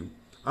ചോദിച്ചു,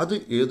 അത്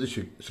ഏത്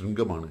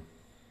ശൃംഗമാണ്?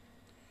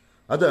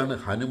 അതാണ്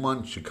ഹനുമാൻ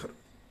ശിഖർ.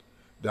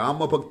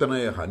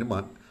 രാമഭക്തനായ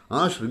ഹനുമാൻ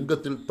ആ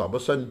ശൃംഗത്തിൽ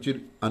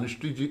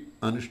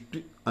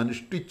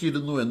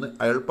അനുഷ്ഠിച്ചിരുന്നു എന്ന്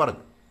അയാൾ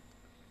പറഞ്ഞു.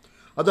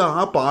 അത്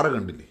ആ പാറ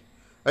കണ്ടില്ലേ?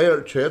 അയാൾ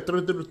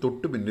ക്ഷേത്രത്തിന്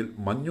തൊട്ടു പിന്നിൽ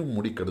മഞ്ഞും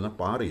മൂടിക്കിടന്ന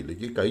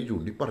പാറയിലേക്ക് കൈ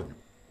ചൂണ്ടി പറഞ്ഞു.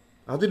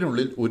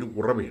 അതിനുള്ളിൽ ഒരു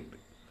ഉറവയുണ്ട്.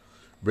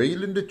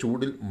 വെയിലിൻ്റെ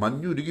ചൂടിൽ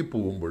മഞ്ഞുരുകി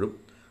പോകുമ്പോഴും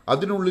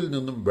അതിനുള്ളിൽ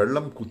നിന്നും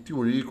വെള്ളം കുത്തി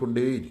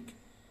ഒഴുകിക്കൊണ്ടേയിരിക്കും.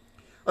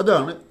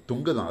 അതാണ്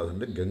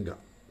തുംഗനാഥൻ്റെ ഗംഗ.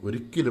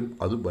 ഒരിക്കലും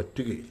അത്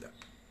വറ്റുകയില്ല.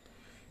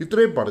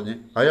 ഇത്രയും പറഞ്ഞ്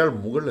അയാൾ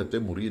മുകളിലത്തെ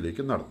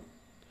മുറിയിലേക്ക് നടന്നു.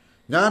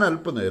 ഞാൻ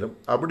അല്പനേരം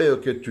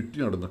അവിടെയൊക്കെ ചുറ്റി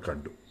നടന്ന്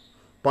കണ്ടു.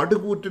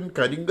 പടുകൂറ്റൻ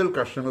കരിങ്കൽ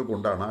കഷ്ണങ്ങൾ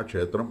കൊണ്ടാണ് ആ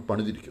ക്ഷേത്രം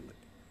പണിതിരിക്കുന്നത്.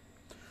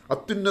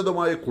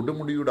 അത്യുന്നതമായ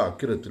കൊടുമുടിയുടെ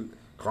അക്കിരത്തിൽ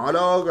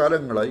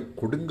കാലാകാലങ്ങളായി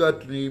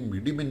കൊടുങ്കാറ്റിനെയും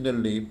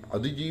ഇടിമിന്നലിനെയും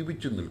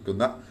അതിജീവിച്ചു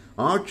നിൽക്കുന്ന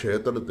ആ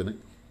ക്ഷേത്രത്തിന്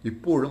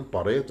ഇപ്പോഴും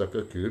പറയത്തക്ക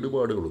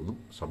കേടുപാടുകളൊന്നും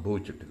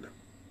സംഭവിച്ചിട്ടില്ല.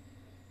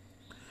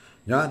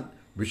 ഞാൻ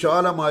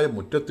വിശാലമായ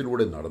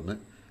മുറ്റത്തിലൂടെ നടന്ന്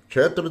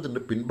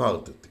ക്ഷേത്രത്തിൻ്റെ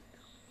പിൻഭാഗത്തെത്തി.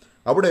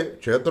 അവിടെ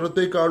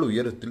ക്ഷേത്രത്തേക്കാൾ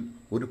ഉയരത്തിൽ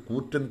ഒരു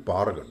കൂറ്റൻ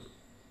പാറ കണ്ടു.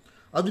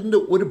 അതിൻ്റെ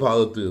ഒരു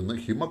ഭാഗത്ത് നിന്ന്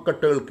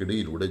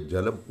ഹിമക്കട്ടകൾക്കിടയിലൂടെ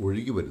ജലം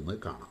ഒഴുകി വരുന്നത്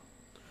കാണാം.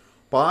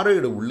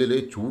 പാറയുടെ ഉള്ളിലെ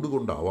ചൂട്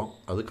കൊണ്ടാവാം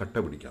അത് കട്ട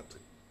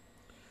പിടിക്കാത്തത്.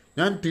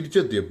 ഞാൻ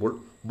തിരിച്ചെത്തിയപ്പോൾ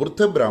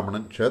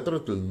വൃദ്ധബ്രാഹ്മണൻ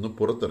ക്ഷേത്രത്തിൽ നിന്ന്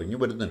പുറത്തിറങ്ങി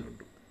വരുന്നത്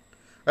കണ്ടു.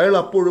 അയാൾ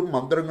അപ്പോഴും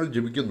മന്ത്രങ്ങൾ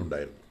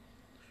ജപിക്കുന്നുണ്ടായിരുന്നു.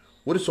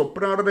 ഒരു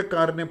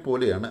സ്വപ്നാടനക്കാരനെ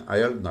പോലെയാണ്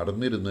അയാൾ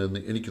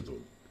നടന്നിരുന്നതെന്ന് എനിക്ക്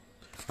തോന്നി.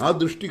 ആ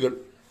ദൃഷ്ടികൾ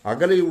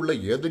അകലെയുള്ള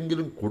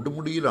ഏതെങ്കിലും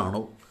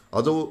കൊടുമുടിയിലാണോ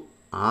അതോ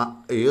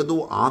ഏതോ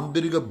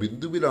ആന്തരിക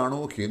ബിന്ദുവിലാണോ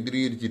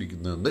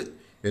കേന്ദ്രീകരിച്ചിരിക്കുന്നതെന്ന്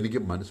എനിക്ക്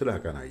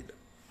മനസ്സിലാക്കാനായില്ല.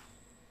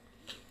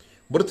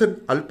 വൃദ്ധൻ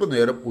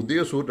അല്പനേരം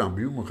ഉദയസൂര്യൻ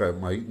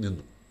അഭിമുഖമായി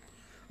നിന്നു.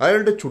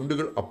 അയാളുടെ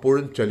ചുണ്ടുകൾ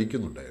അപ്പോഴും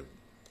ചലിക്കുന്നുണ്ടായിരുന്നു.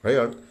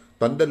 അയാൾ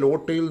തൻ്റെ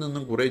ലോട്ടയിൽ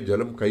നിന്നും കുറേ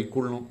ജലം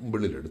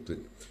കൈക്കുള്ളുമ്പിളിലെടുത്ത്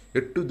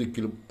 8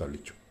 ദിക്കിലും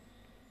തളിച്ചു.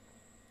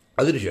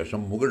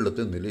 അതിനുശേഷം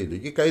മുകളിലത്തെ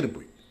നിലയിലേക്ക്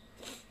കയറിപ്പോയി.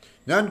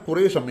 ഞാൻ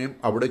കുറേ സമയം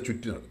അവിടെ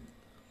ചുറ്റി നടന്നു.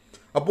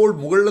 അപ്പോൾ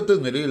മുകളിലത്തെ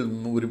നിലയിൽ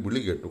നിന്ന് ഒരു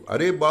വിളി കേട്ടു,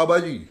 അരേ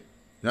ബാബാജി.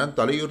 ഞാൻ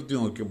തലയുയർത്തി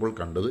നോക്കിയപ്പോൾ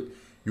കണ്ടത്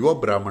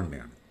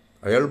യുവബ്രാഹ്മണനെയാണ്.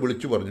 അയാൾ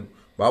വിളിച്ചു പറഞ്ഞു,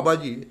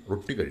 ബാബാജി,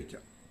 റൊട്ടി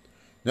കഴിക്കാം.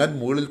 ഞാൻ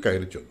മുകളിൽ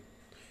കയറി ചെന്നു.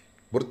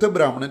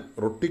 വൃദ്ധബ്രാഹ്മണൻ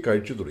റൊട്ടി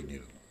കഴിച്ചു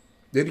തുടങ്ങിയിരുന്നു.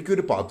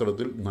 എനിക്കൊരു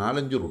പാത്രത്തിൽ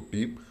 4-5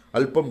 റൊട്ടിയും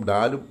അല്പം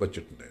ഡാലും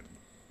വച്ചിട്ടുണ്ടായിരുന്നു.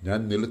 ഞാൻ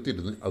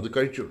നിലത്തിരുന്ന് അത്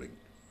കഴിച്ചു തുടങ്ങി.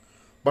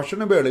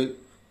 ഭക്ഷണവേളയിൽ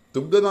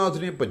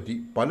തുംഗനാഥനെ പറ്റി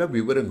പല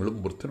വിവരങ്ങളും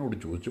വൃദ്ധനോട്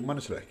ചോദിച്ച്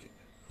മനസ്സിലാക്കി.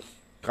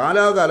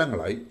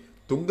 കാലാകാലങ്ങളായി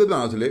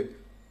തുംഗനാഥിലെ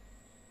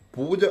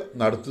പൂജ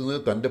നടത്തുന്നത്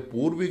തൻ്റെ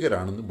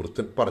പൂർവികരാണെന്ന്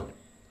വൃദ്ധൻ പറഞ്ഞു.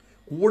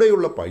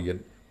 കൂടെയുള്ള പയ്യൻ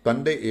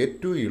തൻ്റെ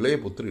ഏറ്റവും ഇളയ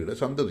പുത്രിയുടെ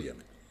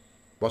സന്തതിയാണ്.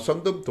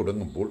 വസന്തം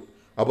തുടങ്ങുമ്പോൾ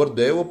അവർ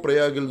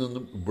ദേവപ്രയാഗിൽ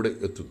നിന്നും ഇവിടെ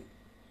എത്തുന്നു.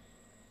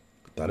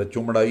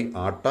 തലച്ചുമടായി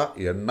ആട്ട,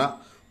 എണ്ണ,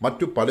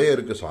 മറ്റു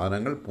പലചരക്ക്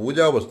സാധനങ്ങൾ,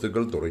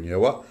 പൂജാവസ്തുക്കൾ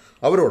തുടങ്ങിയവ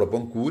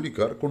അവരോടൊപ്പം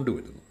കൂലിക്കാർ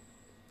കൊണ്ടുവരുന്നു.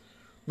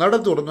 നട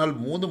തുറന്നാൽ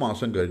 3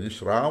 മാസം കഴിഞ്ഞ്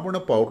ശ്രാവണ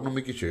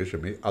പൗർണമിക്ക്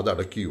ശേഷമേ അത്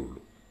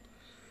അടയ്ക്കുകയുള്ളൂ.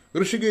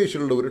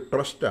 ഋഷികേശിലുള്ള ഒരു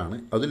ട്രസ്റ്റാണ്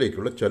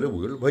അതിലേക്കുള്ള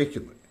ചെലവുകൾ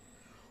വഹിക്കുന്നത്.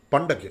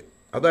 പണ്ടൊക്കെ,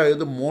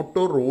 അതായത്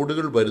മോട്ടോർ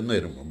റോഡുകൾ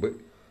വരുന്നതിന് മുമ്പ്,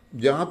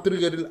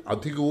 യാത്രികരിൽ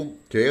അധികവും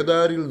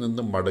കേദാരിൽ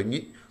നിന്ന്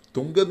മടങ്ങി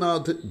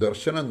തുംഗനാഥ്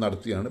ദർശനം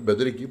നടത്തിയാണ്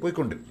ബദരിക്ക്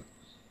പോയിക്കൊണ്ടിരുന്നത്.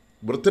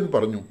 വൃദ്ധൻ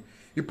പറഞ്ഞു,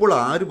 ഇപ്പോൾ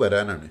ആര്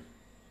വരാനാണ്?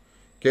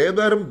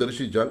 കേദാരം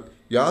ദർശിച്ചാൽ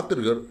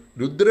യാത്രികർ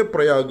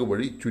രുദ്രപ്രയാഗ്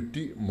വഴി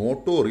ചുറ്റി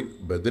മോട്ടോറിൽ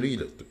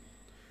ബദരിയിലെത്തും.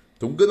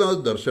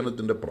 തുംഗനാഥ്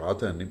ദർശനത്തിൻ്റെ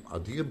പ്രാധാന്യം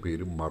അധികം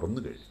പേരും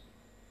മറന്നു കഴിഞ്ഞു.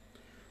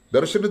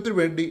 ദർശനത്തിനു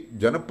വേണ്ടി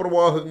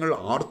ജനപ്രവാഹങ്ങൾ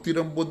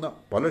ആർത്തിരമ്പുന്ന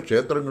പല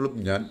ക്ഷേത്രങ്ങളും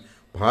ഞാൻ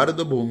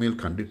ഭാരതഭൂമിയിൽ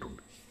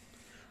കണ്ടിട്ടുണ്ട്.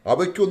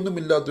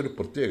 അവയ്ക്കൊന്നുമില്ലാത്തൊരു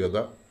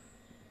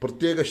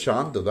പ്രത്യേക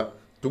ശാന്തത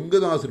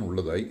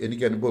തുംഗനാഥിനുള്ളതായി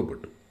എനിക്ക്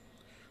അനുഭവപ്പെട്ടു.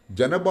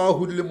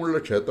 ജനബാഹുല്യമുള്ള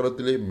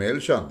ക്ഷേത്രത്തിലെ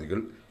മേൽശാന്തികൾ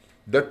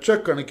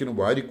ലക്ഷക്കണക്കിന്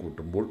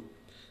വാരിക്കൂട്ടുമ്പോൾ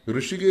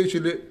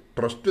ഋഷികേശിലെ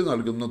ട്രസ്റ്റ്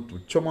നൽകുന്ന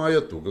തുച്ഛമായ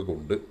തുക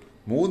കൊണ്ട്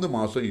 3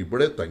 മാസം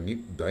ഇവിടെ തങ്ങി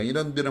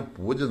ദൈനംദിന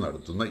പൂജ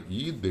നടത്തുന്ന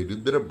ഈ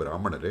ദരിദ്ര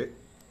ബ്രാഹ്മണരെ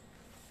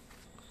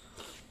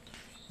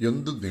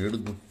എന്തു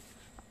നേടുന്നു?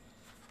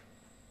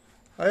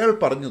 അയാൾ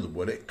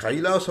പറഞ്ഞതുപോലെ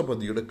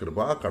കൈലാസപതിയുടെ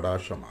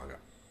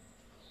കൃപാകടാക്ഷമാകാം.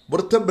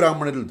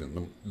 വൃദ്ധബ്രാഹ്മണരിൽ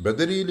നിന്നും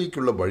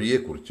ബദരിയിലേക്കുള്ള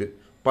വഴിയെക്കുറിച്ച്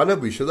പല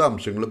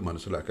വിശദാംശങ്ങളും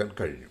മനസ്സിലാക്കാൻ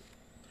കഴിഞ്ഞു.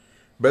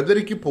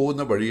 ബദരിക്ക്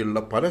പോകുന്ന വഴിയുള്ള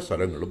പല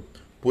സ്ഥലങ്ങളും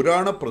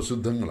പുരാണ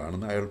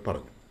പ്രസിദ്ധങ്ങളാണെന്ന് അയാൾ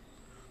പറഞ്ഞു.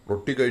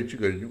 റൊട്ടി കഴിച്ചു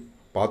കഴിഞ്ഞു.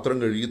 പാത്രം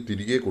കഴുകി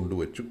തിരികെ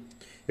കൊണ്ടുവച്ചു.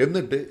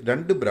 എന്നിട്ട്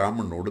 2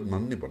 ബ്രാഹ്മണനോട്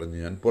നന്ദി പറഞ്ഞ്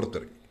ഞാൻ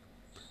പുറത്തിറങ്ങി.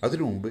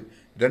 അതിനു മുമ്പ്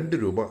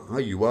 2 രൂപ ആ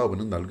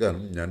യുവാവിന്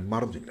നൽകാനും ഞാൻ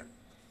മറന്നില്ല.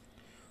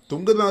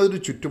 തുംഗനാഥിന്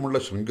ചുറ്റുമുള്ള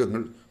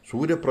ശൃംഗങ്ങൾ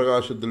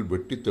സൂര്യപ്രകാശത്തിൽ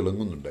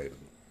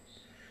വെട്ടിത്തിളങ്ങുന്നുണ്ടായിരുന്നു.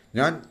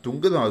 ഞാൻ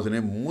തുംഗനാഥിനെ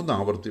 3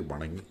 ആവർത്തി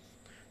വണങ്ങി.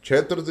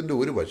 ക്ഷേത്രത്തിൻ്റെ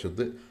ഒരു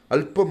വശത്ത്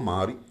അല്പം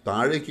മാറി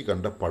താഴേക്ക്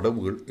കണ്ട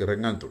പടവുകൾ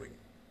ഇറങ്ങാൻ തുടങ്ങി.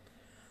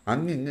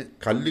 അങ്ങിങ്ങ്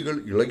കല്ലുകൾ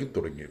ഇളകി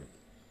തുടങ്ങിയിരുന്നു.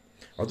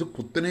 അത്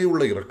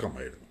കുത്തനെയുള്ള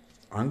ഇറക്കമായിരുന്നു.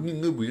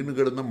 അങ്ങിങ്ങ്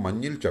വീണുകിടന്ന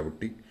മഞ്ഞിൽ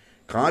ചവിട്ടി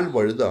കാൽ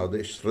വഴുതാതെ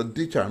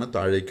ശ്രദ്ധിച്ചാണ്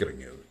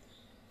താഴേക്കിറങ്ങിയത്.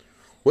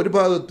 ഒരു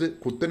ഭാഗത്ത്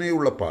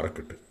കുത്തനെയുള്ള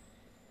പാറക്കെട്ട്,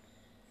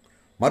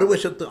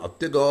 മറുവശത്ത്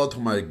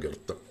അത്യഗാധമായ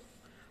ഗർത്തം.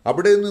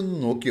 അവിടെ നിന്ന്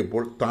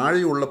നോക്കിയപ്പോൾ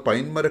താഴെയുള്ള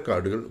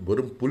പൈൻമരക്കാടുകൾ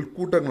വെറും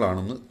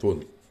പുൽക്കൂട്ടങ്ങളാണെന്ന്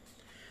തോന്നി.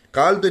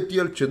 കാൽ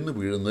തെറ്റിയാൽ ചെന്ന്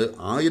വീഴുന്നത്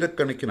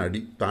ആയിരക്കണക്കിന് അടി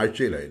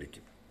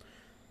താഴ്ചയിലായിരിക്കും.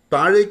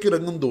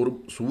 താഴേക്കിറങ്ങും തോറും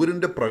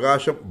സൂര്യൻ്റെ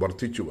പ്രകാശം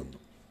വർദ്ധിച്ചു വന്നു.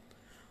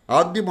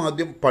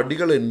 ആദ്യം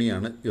പടികൾ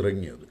എണ്ണിയാണ്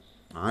ഇറങ്ങിയത്.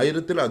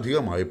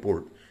 1000-ലധികമായപ്പോൾ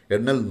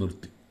എണ്ണൽ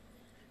നിർത്തി.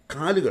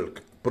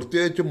 കാലുകൾക്ക്,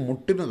 പ്രത്യേകിച്ചും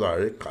മുട്ടിന്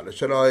താഴെ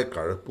കലശലായ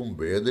കഴപ്പും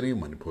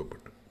വേദനയും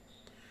അനുഭവപ്പെട്ടു.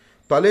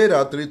 തലേ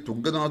രാത്രി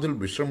തുംഗനാഥിൽ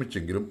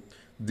വിശ്രമിച്ചെങ്കിലും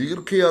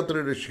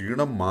ദീർഘയാത്രയുടെ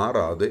ക്ഷീണം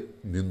മാറാതെ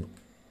നിന്നു.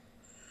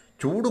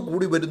 ചൂട്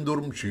കൂടി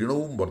വരുംതോറും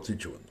ക്ഷീണവും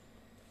വർദ്ധിച്ചു വന്നു.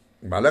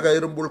 മല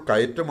കയറുമ്പോൾ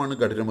കയറ്റമാണ്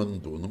കഠിനമെന്ന്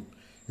തോന്നും,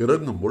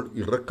 ഇറങ്ങുമ്പോൾ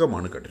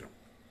ഇറക്കമാണ് കഠിനം.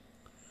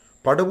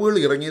 പടവുകൾ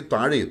ഇറങ്ങി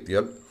താഴെ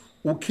എത്തിയാൽ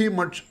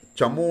ഉഖിമഠ്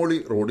ചമോളി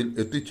റോഡിൽ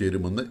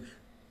എത്തിച്ചേരുമെന്ന്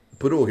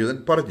പുരോഹിതൻ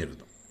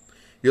പറഞ്ഞിരുന്നു.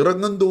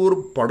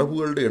 ഇറങ്ങുന്തോറും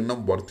പടവുകളുടെ എണ്ണം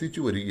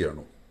വർദ്ധിച്ചു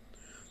വരികയാണോ?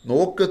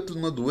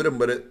 നോക്കെത്തുന്ന ദൂരം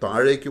വരെ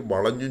താഴേക്ക്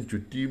വളഞ്ഞും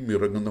ചുറ്റിയും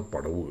ഇറങ്ങുന്ന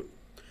പടവുകൾ.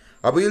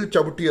 അവയിൽ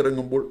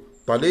ചവിട്ടിയിറങ്ങുമ്പോൾ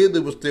തലേ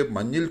ദിവസത്തെ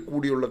മഞ്ഞിൽ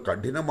കൂടിയുള്ള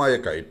കഠിനമായ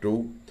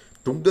കയറ്റവും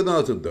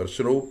തുംഗനാഥ്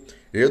ദർശനവും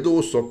ഏതോ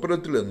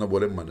സ്വപ്നത്തിൽ എന്ന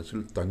പോലെ മനസ്സിൽ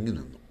തങ്ങി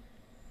നിന്നു.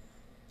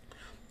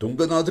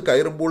 തുംഗനാഥ്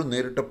കയറുമ്പോൾ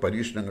നേരിട്ട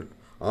പരീക്ഷണങ്ങൾ,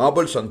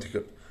 ആപൽ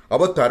സന്ധികൾ,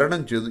 അവ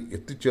തരണം ചെയ്ത്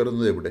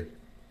എത്തിച്ചേർന്നത് എവിടെ?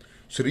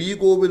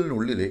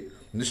 ശ്രീകോവിലിനുള്ളിലെ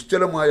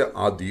നിശ്ചലമായ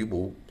ആ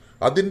ദീപവും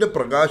അതിൻ്റെ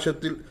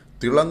പ്രകാശത്തിൽ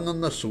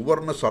തിളങ്ങുന്ന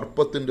സുവർണ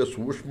സർപ്പത്തിൻ്റെ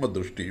സൂക്ഷ്മ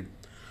ദൃഷ്ടിയും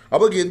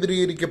അവ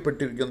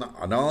കേന്ദ്രീകരിക്കപ്പെട്ടിരിക്കുന്ന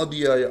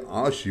അനാദിയായ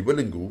ആ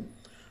ശിവലിംഗവും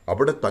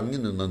അവിടെ തങ്ങി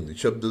നിന്ന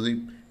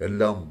നിശബ്ദതയും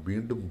എല്ലാം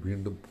വീണ്ടും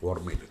വീണ്ടും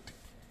ഓർമ്മയിലെത്തി.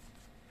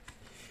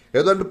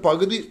 ഏതാണ്ട്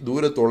പകുതി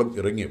ദൂരത്തോളം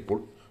ഇറങ്ങിയപ്പോൾ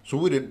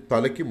സൂര്യൻ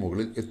തലയ്ക്ക്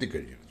മുകളിൽ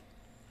എത്തിക്കഴിഞ്ഞിരുന്നു.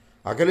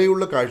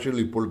 അകലെയുള്ള കാഴ്ചകൾ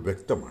ഇപ്പോൾ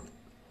വ്യക്തമാണ്.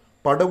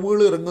 പടവുകൾ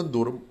ഇറങ്ങും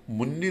തോറും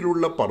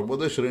മുന്നിലുള്ള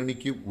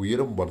പർവ്വതശ്രേണിക്ക്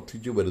ഉയരം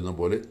വർദ്ധിച്ചു വരുന്ന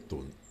പോലെ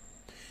തോന്നി.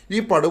 ഈ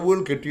പടവുകൾ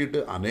കെട്ടിയിട്ട്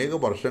അനേക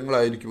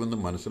വർഷങ്ങളായിരിക്കുമെന്ന്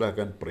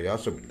മനസ്സിലാക്കാൻ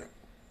പ്രയാസമില്ല.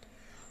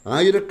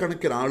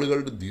 ആയിരക്കണക്കിന്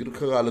ആളുകളുടെ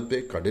ദീർഘകാലത്തെ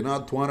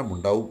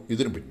കഠിനാധ്വാനമുണ്ടാവും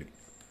ഇതിനു പിന്നിൽ.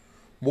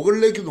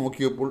 മുകളിലേക്ക്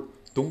നോക്കിയപ്പോൾ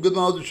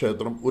തുംഗനാഥ്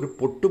ക്ഷേത്രം ഒരു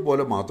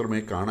പൊട്ടുപോലെ മാത്രമേ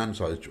കാണാൻ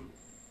സാധിച്ചുള്ളൂ.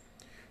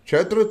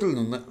 ക്ഷേത്രത്തിൽ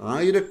നിന്ന്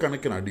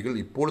ആയിരക്കണക്കിന് അടികൾ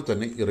ഇപ്പോൾ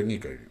തന്നെ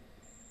ഇറങ്ങിക്കഴിഞ്ഞു.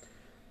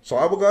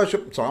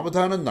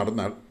 സാവധാനം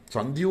നടന്നാൽ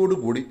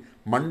സന്ധ്യയോടുകൂടി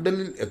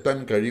മണ്ഡലിൽ എത്താൻ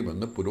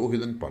കഴിയുമെന്ന്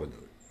പുരോഹിതൻ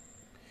പറഞ്ഞത്.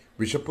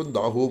 വിശപ്പും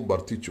ദാഹവും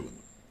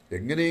വർദ്ധിച്ചുവെന്നു.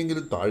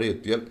 എങ്ങനെയെങ്കിലും താഴെ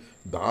എത്തിയാൽ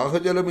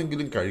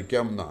ദാഹജലമെങ്കിലും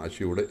കഴിക്കാമെന്ന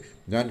ആശയോടെ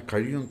ഞാൻ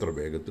കഴിയുന്നത്ര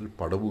വേഗത്തിൽ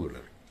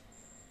പടവുകളിറങ്ങി.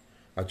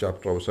 ആ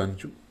ചാപ്റ്റർ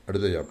അവസാനിച്ചു.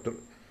 അടുത്ത ചാപ്റ്റർ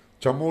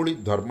ചമോളി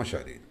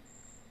ധർമ്മശാലയിൽ.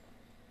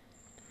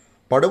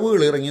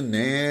 പടവുകളിറങ്ങി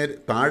നേരെ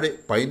താഴെ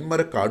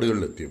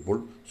പൈൻമരക്കാടുകളിലെത്തിയപ്പോൾ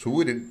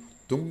സൂര്യൻ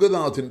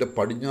തുംഗനാഥിൻ്റെ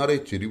പടിഞ്ഞാറേ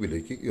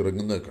ചെരുവിലേക്ക്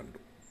ഇറങ്ങുന്നത് കണ്ടു.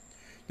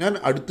 ഞാൻ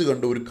അടുത്ത്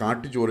കണ്ട ഒരു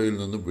കാട്ടുചോലയിൽ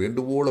നിന്ന്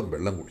വേണ്ടുവോളം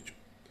വെള്ളം കുടിച്ചു.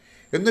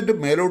 എന്നിട്ട്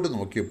മേലോട്ട്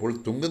നോക്കിയപ്പോൾ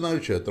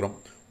തുംഗനാഥ് ക്ഷേത്രം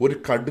ഒരു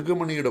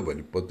കടുകുമണിയുടെ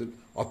വലിപ്പത്തിൽ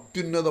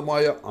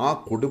അത്യുന്നതമായ ആ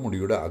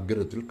കൊടുമുടിയുടെ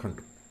അഗ്രത്തിൽ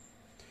കണ്ടു.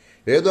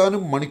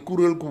 ഏതാനും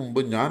മണിക്കൂറുകൾക്ക്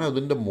മുമ്പ് ഞാൻ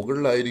അതിൻ്റെ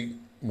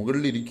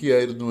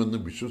മുകളിലിരിക്കുകയായിരുന്നുവെന്ന്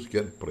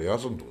വിശ്വസിക്കാൻ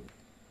പ്രയാസം തോന്നി.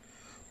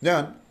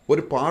 ഞാൻ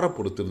ഒരു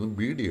പാറപ്പുറത്തിരുന്ന്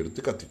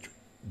ബീഡിയെടുത്ത് കത്തിച്ചു.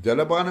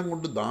 ജലപാനം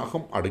കൊണ്ട്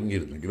ദാഹം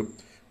അടങ്ങിയിരുന്നെങ്കിലും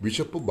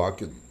വിശപ്പ്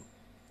ബാക്കി നിന്നു.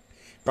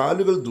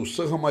 കാലുകൾ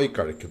ദുസ്സഹമായി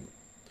കഴയ്ക്കുന്നു.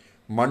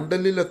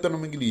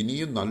 മണ്ഡലിലെത്തണമെങ്കിൽ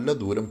ഇനിയും നല്ല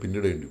ദൂരം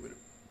പിന്നിടേണ്ടി വരും.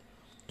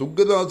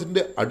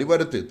 തുംഗനാഥിൻ്റെ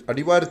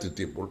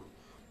അടിവാരത്തെത്തിയപ്പോൾ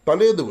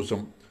തലേ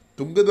ദിവസം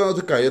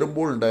തുംഗനാഥ്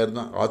കയറുമ്പോൾ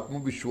ഉണ്ടായിരുന്ന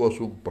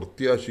ആത്മവിശ്വാസവും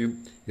പ്രത്യാശയും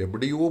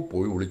എവിടെയോ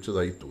പോയി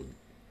ഒളിച്ചതായി തോന്നി.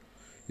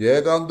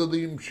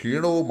 ഏകാന്തതയും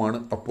ക്ഷീണവുമാണ്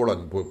അപ്പോൾ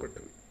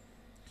അനുഭവപ്പെട്ടത്.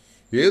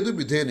 ഏതു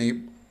വിധേനയും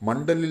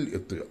മണ്ഡലിൽ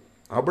എത്തുക,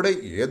 അവിടെ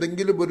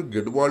ഏതെങ്കിലും ഒരു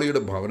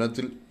ഗഡ്വാളിയുടെ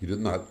ഭവനത്തിൽ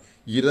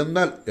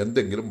ഇരുന്നാൽ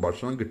എന്തെങ്കിലും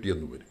ഭക്ഷണം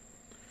കിട്ടിയെന്ന് വരും.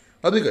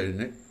 അത്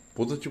കഴിഞ്ഞ്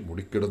പുതച്ച്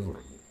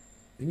മുടിക്കിടന്നുറങ്ങും.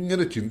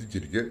 ഇങ്ങനെ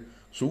ചിന്തിച്ചിരിക്കെ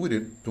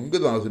സൂര്യൻ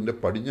തുംഗനാഥിൻ്റെ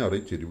പടിഞ്ഞാറേ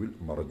ചെരുവിൽ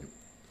മറഞ്ഞു.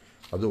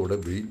 അതോടെ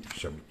വെയിൽ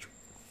ശമിച്ചു.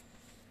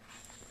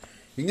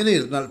 ഇങ്ങനെ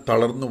ഇരുന്നാൽ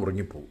തളർന്നു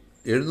ഉറങ്ങിപ്പോവും.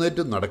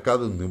 എഴുന്നേറ്റ്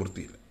നടക്കാതെ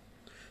നിവൃത്തിയില്ല.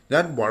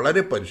 ഞാൻ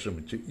വളരെ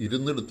പരിശ്രമിച്ച്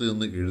ഇരുന്നിടത്ത്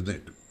നിന്ന്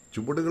എഴുന്നേറ്റു.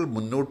 ചുവടുകൾ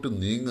മുന്നോട്ട്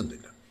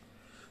നീങ്ങുന്നില്ല.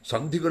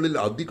 സന്ധികളിൽ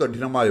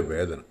അതികഠിനമായ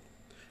വേദന.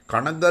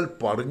 കണങ്കാൽ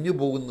പറഞ്ഞു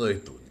പോകുന്നതായി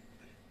തോന്നി.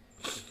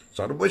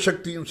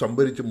 സർവശക്തിയും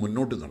സംഭരിച്ച്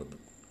മുന്നോട്ട് നടന്നു.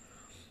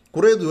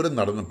 കുറേ ദൂരം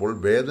നടന്നപ്പോൾ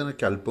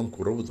വേദനയ്ക്ക് അല്പം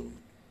കുറവ്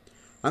തോന്നി.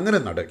 അങ്ങനെ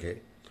നടക്കെ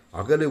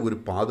അകലെ ഒരു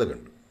പാത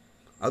കണ്ടു.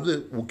 അത്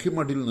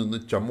ഉഖിമഠിൽ നിന്ന്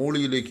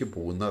ചമോളിയിലേക്ക്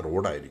പോകുന്ന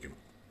റോഡായിരിക്കണം.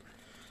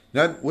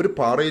 ഞാൻ ഒരു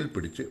പാറയിൽ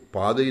പിടിച്ച്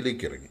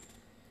പാതയിലേക്ക് ഇറങ്ങി.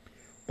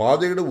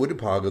 പാതയുടെ ഒരു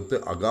ഭാഗത്ത്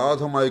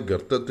അഗാധമായ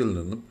ഗർത്തത്തിൽ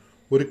നിന്നും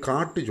ഒരു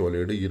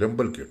കാട്ടുചോലയുടെ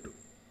ഇരമ്പൽ കേട്ടു.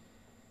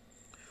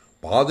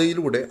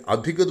 പാതയിലൂടെ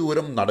അധിക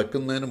ദൂരം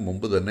നടക്കുന്നതിന്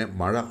മുമ്പ് തന്നെ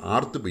മഴ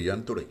ആർത്തു പെയ്യാൻ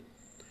തുടങ്ങി.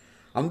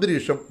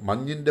 അന്തരീക്ഷം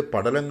മഞ്ഞിൻ്റെ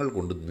പടലങ്ങൾ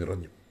കൊണ്ട്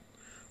നിറഞ്ഞു.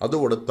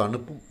 അതോടെ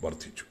തണുപ്പും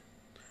വർദ്ധിച്ചു.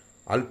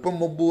 അല്പം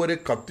മുമ്പ് വരെ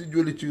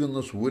കത്തിജ്വലിച്ചു നിന്ന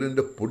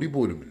സൂര്യൻ്റെ പൊടി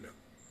പോലുമില്ല.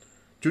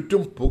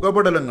 ചുറ്റും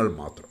പുകപടലങ്ങൾ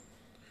മാത്രം.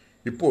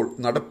 ഇപ്പോൾ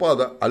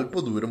നടപ്പാത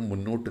അല്പദൂരം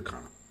മുന്നോട്ട്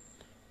കാണാം.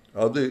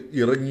 അത്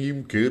ഇറങ്ങിയും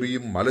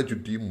കയറിയും മല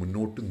ചുറ്റിയും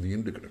മുന്നോട്ട്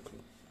നീണ്ടു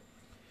കിടക്കുന്നു.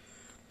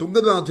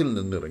 തുംഗനാഥിൽ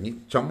നിന്നിറങ്ങി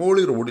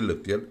ചമോളി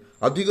റോഡിലെത്തിയാൽ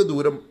അധിക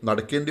ദൂരം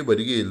നടക്കേണ്ടി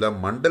വരികയില്ല.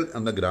 മണ്ഡൽ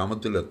എന്ന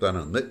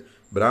ഗ്രാമത്തിലെത്താനെന്ന്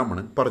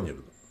ബ്രാഹ്മണൻ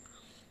പറഞ്ഞിരുന്നു.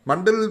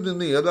 മണ്ഡലിൽ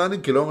നിന്ന് ഏതാനും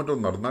കിലോമീറ്റർ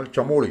നടന്നാൽ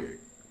ചമോളിയായി.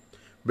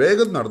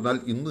 വേഗം നടന്നാൽ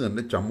ഇന്ന്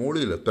തന്നെ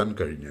ചമോളിയിലെത്താൻ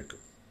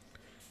കഴിഞ്ഞേക്കും.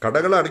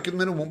 കടകൾ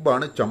അടയ്ക്കുന്നതിന്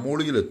മുമ്പാണ്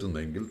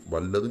ചമ്മോളിയിലെത്തുന്നതെങ്കിൽ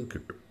വല്ലതും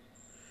കിട്ടും.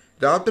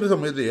 രാത്രി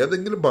സമയത്ത്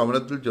ഏതെങ്കിലും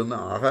ഭവനത്തിൽ ചെന്ന്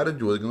ആഹാരം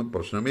ചോദിക്കുന്ന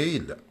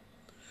പ്രശ്നമേയില്ല.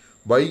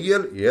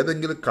 വൈകിയാൽ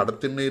ഏതെങ്കിലും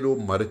കടത്തിണ്ണയിലോ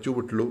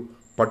മരച്ചുവട്ടിലോ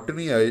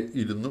പട്ടിണിയായി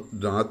ഇരുന്ന്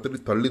രാത്രി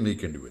തള്ളി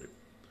നീക്കേണ്ടി വരും.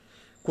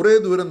 കുറേ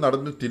ദൂരം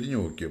നടന്ന് തിരിഞ്ഞു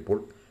നോക്കിയപ്പോൾ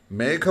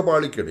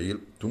മേഘപാളിക്കിടയിൽ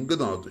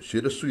തുംഗനാഥ്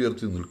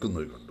ശിരസ്സുയർത്തി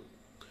നിൽക്കുന്നത് കണ്ടു.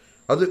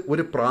 അത്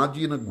ഒരു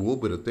പ്രാചീന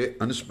ഗോപുരത്തെ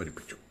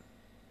അനുസ്മരിപ്പിച്ചു.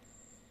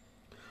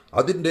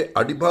 അതിൻ്റെ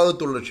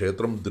അടിഭാഗത്തുള്ള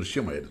ക്ഷേത്രം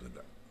ദൃശ്യമായിരുന്നില്ല.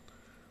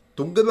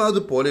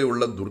 തുംഗനാഥ്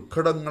പോലെയുള്ള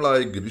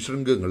ദുർഘടങ്ങളായ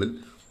ഗിരിശൃംഗങ്ങളിൽ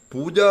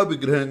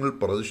പൂജാവിഗ്രഹങ്ങൾ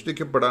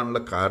പ്രതിഷ്ഠിക്കപ്പെടാനുള്ള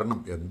കാരണം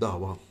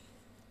എന്താവാം?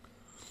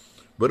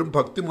 വെറും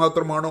ഭക്തി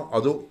മാത്രമാണോ,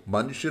 അതോ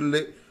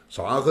മനുഷ്യരിലെ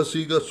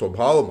സാഹസിക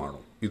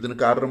സ്വഭാവമാണോ ഇതിന്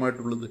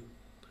കാരണമായിട്ടുള്ളത്?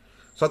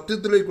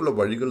 സത്യത്തിലേക്കുള്ള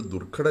വഴികൾ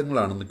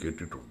ദുർഘടങ്ങളാണെന്ന്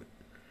കേട്ടിട്ടുണ്ട്.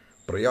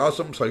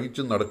 പ്രയാസം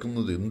സഹിച്ച്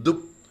നടക്കുന്നത് എന്തും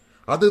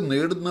അത്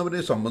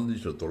നേടുന്നവനെ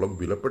സംബന്ധിച്ചിടത്തോളം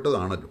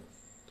വിലപ്പെട്ടതാണല്ലോ.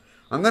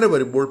 അങ്ങനെ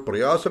വരുമ്പോൾ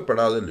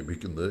പ്രയാസപ്പെടാതെ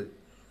ലഭിക്കുന്നത്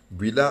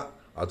വില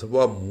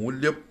അഥവാ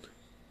മൂല്യം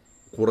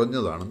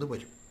കുറഞ്ഞതാണെന്ന്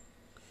വരും.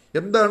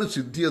 എന്താണ്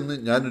സിദ്ധിയെന്ന്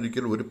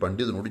ഞാനൊരിക്കൽ ഒരു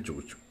പണ്ഡിതനോട്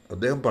ചോദിച്ചു.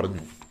 അദ്ദേഹം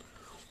പറഞ്ഞു,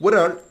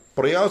 ഒരാൾ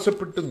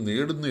പ്രയാസപ്പെട്ട്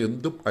നേടുന്ന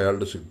എന്തും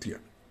അയാളുടെ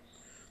സിദ്ധിയാണ്.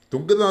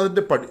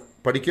 തുംഗനാഥൻ്റെ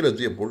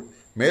പടിക്കലെത്തിയപ്പോൾ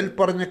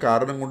മേൽപ്പറഞ്ഞ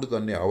കാരണം കൊണ്ട്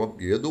തന്നെ ആവാം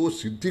ഏതോ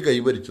സിദ്ധി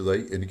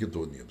കൈവരിച്ചതായി എനിക്ക്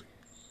തോന്നിയത്.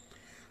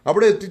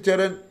 അവിടെ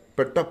എത്തിച്ചേരാൻ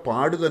പെട്ട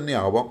പാട് തന്നെ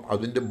ആവാം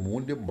അതിൻ്റെ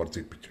മൂല്യം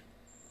വർദ്ധിപ്പിച്ചു.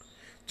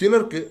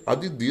 ചിലർക്ക്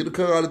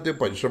അതിദീർഘകാലത്തെ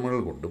പരിശ്രമങ്ങൾ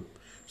കൊണ്ടും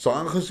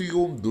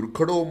സാഹസികവും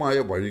ദുർഘടവുമായ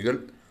വഴികൾ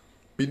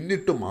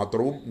പിന്നിട്ട്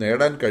മാത്രവും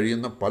നേടാൻ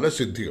കഴിയുന്ന പല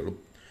സിദ്ധികളും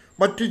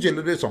മറ്റു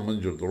ചിലരെ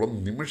സംബന്ധിച്ചിടത്തോളം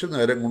നിമിഷ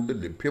നേരം കൊണ്ട്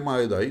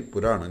ലഭ്യമായതായി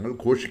പുരാണങ്ങൾ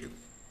ഘോഷിക്കുന്നു.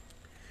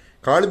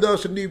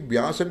 കാളിദാസൻ്റെയും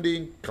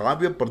വ്യാസൻ്റെയും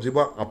കാവ്യപ്രതിഭ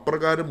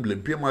അപ്രകാരം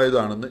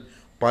ലഭ്യമായതാണെന്ന്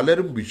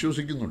പലരും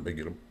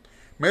വിശ്വസിക്കുന്നുണ്ടെങ്കിലും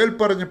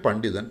മേൽപ്പറഞ്ഞ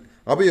പണ്ഡിതൻ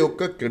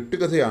അവയൊക്കെ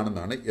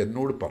കെട്ടുകഥയാണെന്നാണ്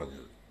എന്നോട്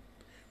പറഞ്ഞത്.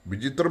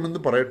 വിചിത്രമെന്ന്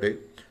പറയട്ടെ,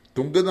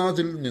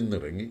 തുംഗനാഥിൽ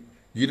നിന്നിറങ്ങി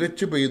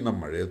ഇരച്ചു പെയ്യുന്ന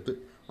മഴയത്ത്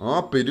ആ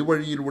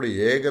പെരുവഴിയിലൂടെ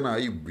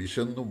ഏകനായി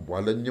വിശന്നു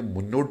വലഞ്ഞ്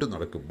മുന്നോട്ട്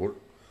നടക്കുമ്പോൾ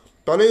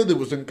തലേ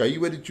ദിവസം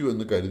കൈവരിച്ചു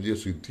എന്ന് കരുതിയ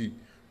സിദ്ധി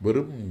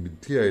വെറും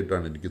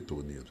മിഥ്യയായിട്ടാണ് എനിക്ക്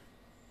തോന്നിയത്.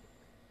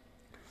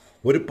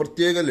 ഒരു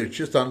പ്രത്യേക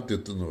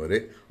ലക്ഷ്യസ്ഥാനത്തെത്തുന്നവരെ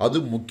അത്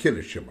മുഖ്യ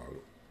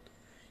ലക്ഷ്യമാകും.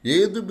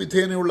 ഏതു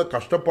വിധേനയുള്ള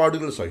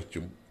കഷ്ടപ്പാടുകൾ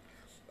സഹിച്ചും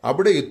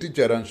അവിടെ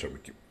എത്തിച്ചേരാൻ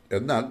ശ്രമിക്കും.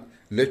 എന്നാൽ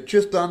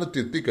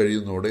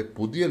ലക്ഷ്യസ്ഥാനത്തെത്തിക്കഴിയുന്നതോടെ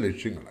പുതിയ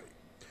ലക്ഷ്യങ്ങളായി,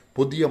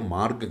 പുതിയ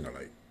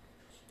മാർഗങ്ങളായി.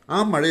 ആ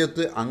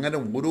മഴയത്ത് അങ്ങനെ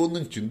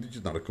ഓരോന്നും ചിന്തിച്ച്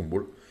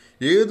നടക്കുമ്പോൾ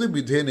ഏത്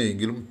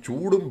വിധേനയെങ്കിലും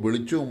ചൂടും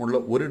വെളിച്ചവുമുള്ള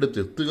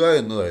ഒരിടത്തെത്തുക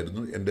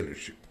എന്നതായിരുന്നു എൻ്റെ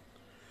ലക്ഷ്യം.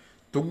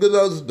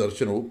 തുംഗനാഥ്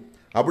ദർശനവും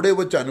അവിടെ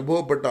വച്ച്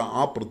അനുഭവപ്പെട്ട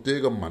ആ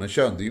പ്രത്യേക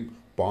മനഃശാന്തിയും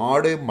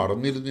പാടെ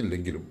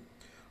മറന്നിരുന്നില്ലെങ്കിലും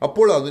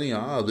അപ്പോൾ അതിന്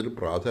യാതൊരു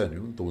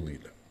പ്രാധാന്യവും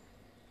തോന്നിയില്ല.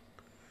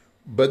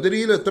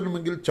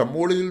 ബദരിയിലെത്തണമെങ്കിൽ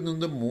ചമ്മോളിയിൽ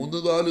നിന്ന്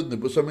 3-4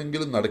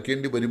 ദിവസമെങ്കിലും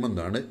നടക്കേണ്ടി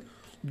വരുമെന്നാണ്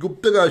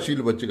ഗുപ്തകാശിയിൽ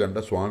വച്ച് കണ്ട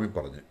സ്വാമി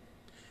പറഞ്ഞ്.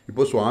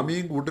 ഇപ്പോൾ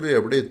സ്വാമിയും കൂട്ടരെ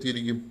എവിടെ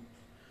എത്തിയിരിക്കും?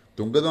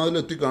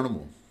 തുംഗനാഥിലെത്തി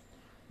കാണുമോ?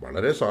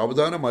 വളരെ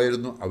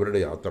സാവധാനമായിരുന്നു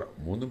അവരുടെ യാത്ര.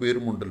 3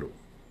 പേരുമുണ്ടല്ലോ.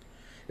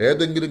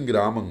 ഏതെങ്കിലും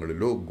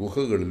ഗ്രാമങ്ങളിലോ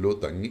ഗുഹകളിലോ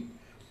തങ്ങി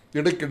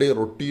ഇടയ്ക്കിടെ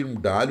റൊട്ടിയും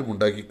ഡാലും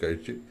ഉണ്ടാക്കി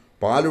കഴിച്ച്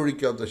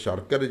പാലൊഴിക്കാത്ത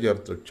ശർക്കര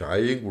ചേർത്ത്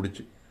ചായയും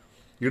കുടിച്ച്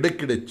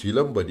ഇടയ്ക്കിടെ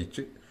ചിലം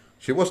വലിച്ച്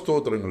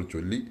ശിവസ്തോത്രങ്ങൾ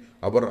ചൊല്ലി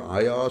അവർ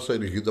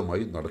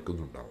ആയാസരഹിതമായി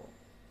നടക്കുന്നുണ്ടാവാം.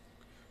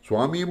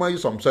 സ്വാമിയുമായി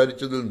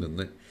സംസാരിച്ചതിൽ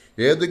നിന്ന്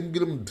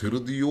ഏതെങ്കിലും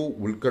ധൃതിയോ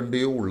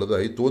ഉത്കണ്ഠയോ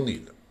ഉള്ളതായി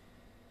തോന്നിയില്ല.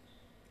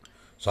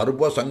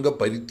 സർവസംഘ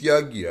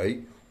പരിത്യാഗിയായി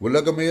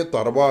ഉലകമേ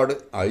തറവാട്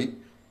ആയി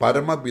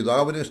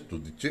പരമപിതാവിനെ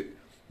സ്തുതിച്ച്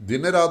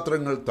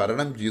ദിനരാത്രങ്ങൾ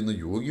തരണം ചെയ്യുന്ന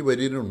യോഗി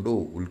വര്യനുണ്ടോ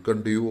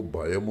ഉത്കണ്ഠയോ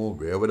ഭയമോ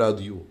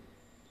വേവലാതിയോ?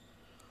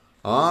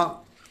 ആ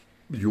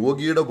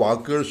യോഗിയുടെ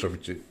വാക്കുകൾ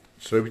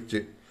ശ്രവിച്ച്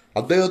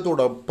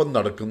അദ്ദേഹത്തോടൊപ്പം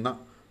നടക്കുന്ന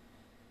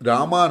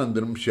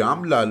രാമാനന്ദനും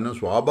ശ്യാംലാലിനും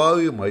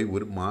സ്വാഭാവികമായി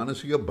ഒരു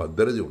മാനസിക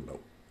ഭദ്രത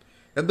ഉണ്ടാവും.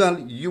 എന്നാൽ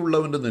ഈ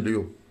ഉള്ളവൻ്റെ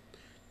നിലയോ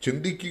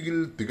ചിന്തിക്കുകയിൽ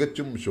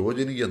തികച്ചും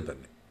ശോചനീയം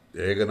തന്നെ.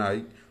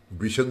 ഏകനായി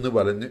വിശന്ന്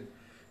വലഞ്ഞ്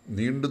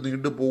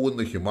നീണ്ടു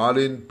പോകുന്ന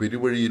ഹിമാലയൻ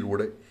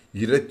പെരുവഴിയിലൂടെ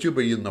ഇരച്ചു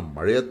പെയ്യുന്ന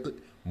മഴയത്ത്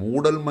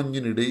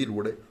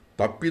മൂടൽമഞ്ഞിനിടയിലൂടെ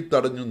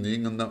തപ്പിത്തടഞ്ഞു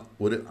നീങ്ങുന്ന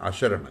ഒരു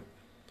അശരണൻ.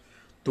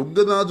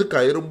 തുംഗനാഥ്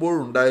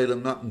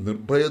കയറുമ്പോഴുണ്ടായിരുന്ന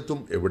നിർഭയത്വം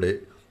എവിടെ?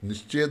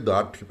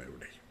 നിശ്ചയദാർഢ്യം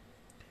എവിടെ?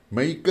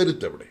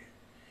 മെയ്ക്കരുത്തെവിടെ?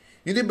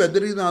 ഇനി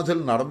ബദരീനാഥിൽ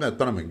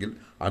നടന്നെത്തണമെങ്കിൽ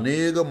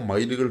അനേകം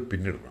മൈലുകൾ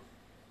പിന്നിടണം.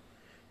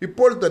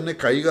 ഇപ്പോൾ തന്നെ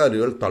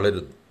കൈകാലുകൾ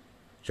തളരുന്നു,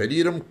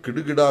 ശരീരം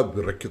കിടുകിടാ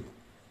വിറയ്ക്കുന്നു,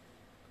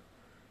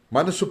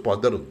 മനസ്സ്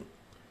പതറുന്നു.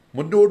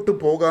 മുന്നോട്ട്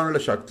പോകാനുള്ള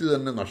ശക്തി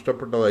തന്നെ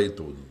നഷ്ടപ്പെട്ടതായി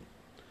തോന്നുന്നു.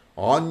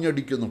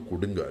 ആഞ്ഞടിക്കുന്ന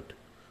കൊടുങ്കാറ്റ്,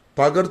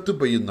 തകർത്ത്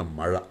പെയ്യുന്ന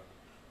മഴ,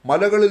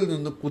 മലകളിൽ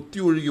നിന്ന്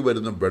കുത്തിയൊഴുകി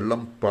വരുന്ന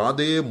വെള്ളം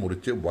പാതയെ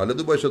മുറിച്ച്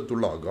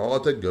വലതുവശത്തുള്ള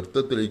അഗാധ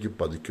ഗർത്തത്തിലേക്ക്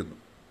പതിക്കുന്നു.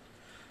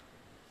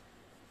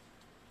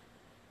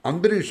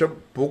 അന്തരീക്ഷം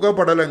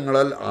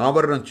പുകപടലങ്ങളാൽ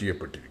ആവരണം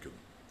ചെയ്യപ്പെട്ടിരിക്കുന്നു.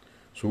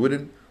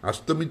 സൂര്യൻ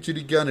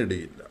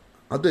അസ്തമിച്ചിരിക്കാനിടയില്ല.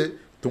 അത്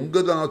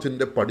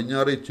തുംഗനാഥിൻ്റെ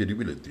പടിഞ്ഞാറേ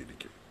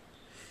ചെരുവിലെത്തിയിരിക്കും.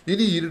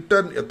 ഇനി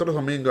ഇരുട്ടാൻ എത്ര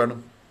സമയം കാണും?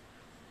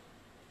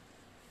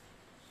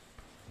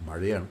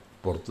 മഴയാണ്,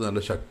 പുറത്ത് നല്ല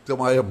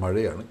ശക്തമായ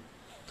മഴയാണ്.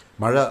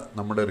 മഴ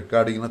നമ്മുടെ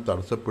റെക്കോർഡിങ്ങിനെ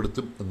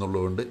തടസ്സപ്പെടുത്തും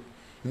എന്നുള്ളതുകൊണ്ട്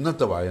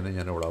ഇന്നത്തെ വായന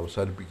ഞാനിവിടെ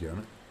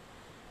അവസാനിപ്പിക്കുകയാണ്.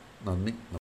 നന്ദി.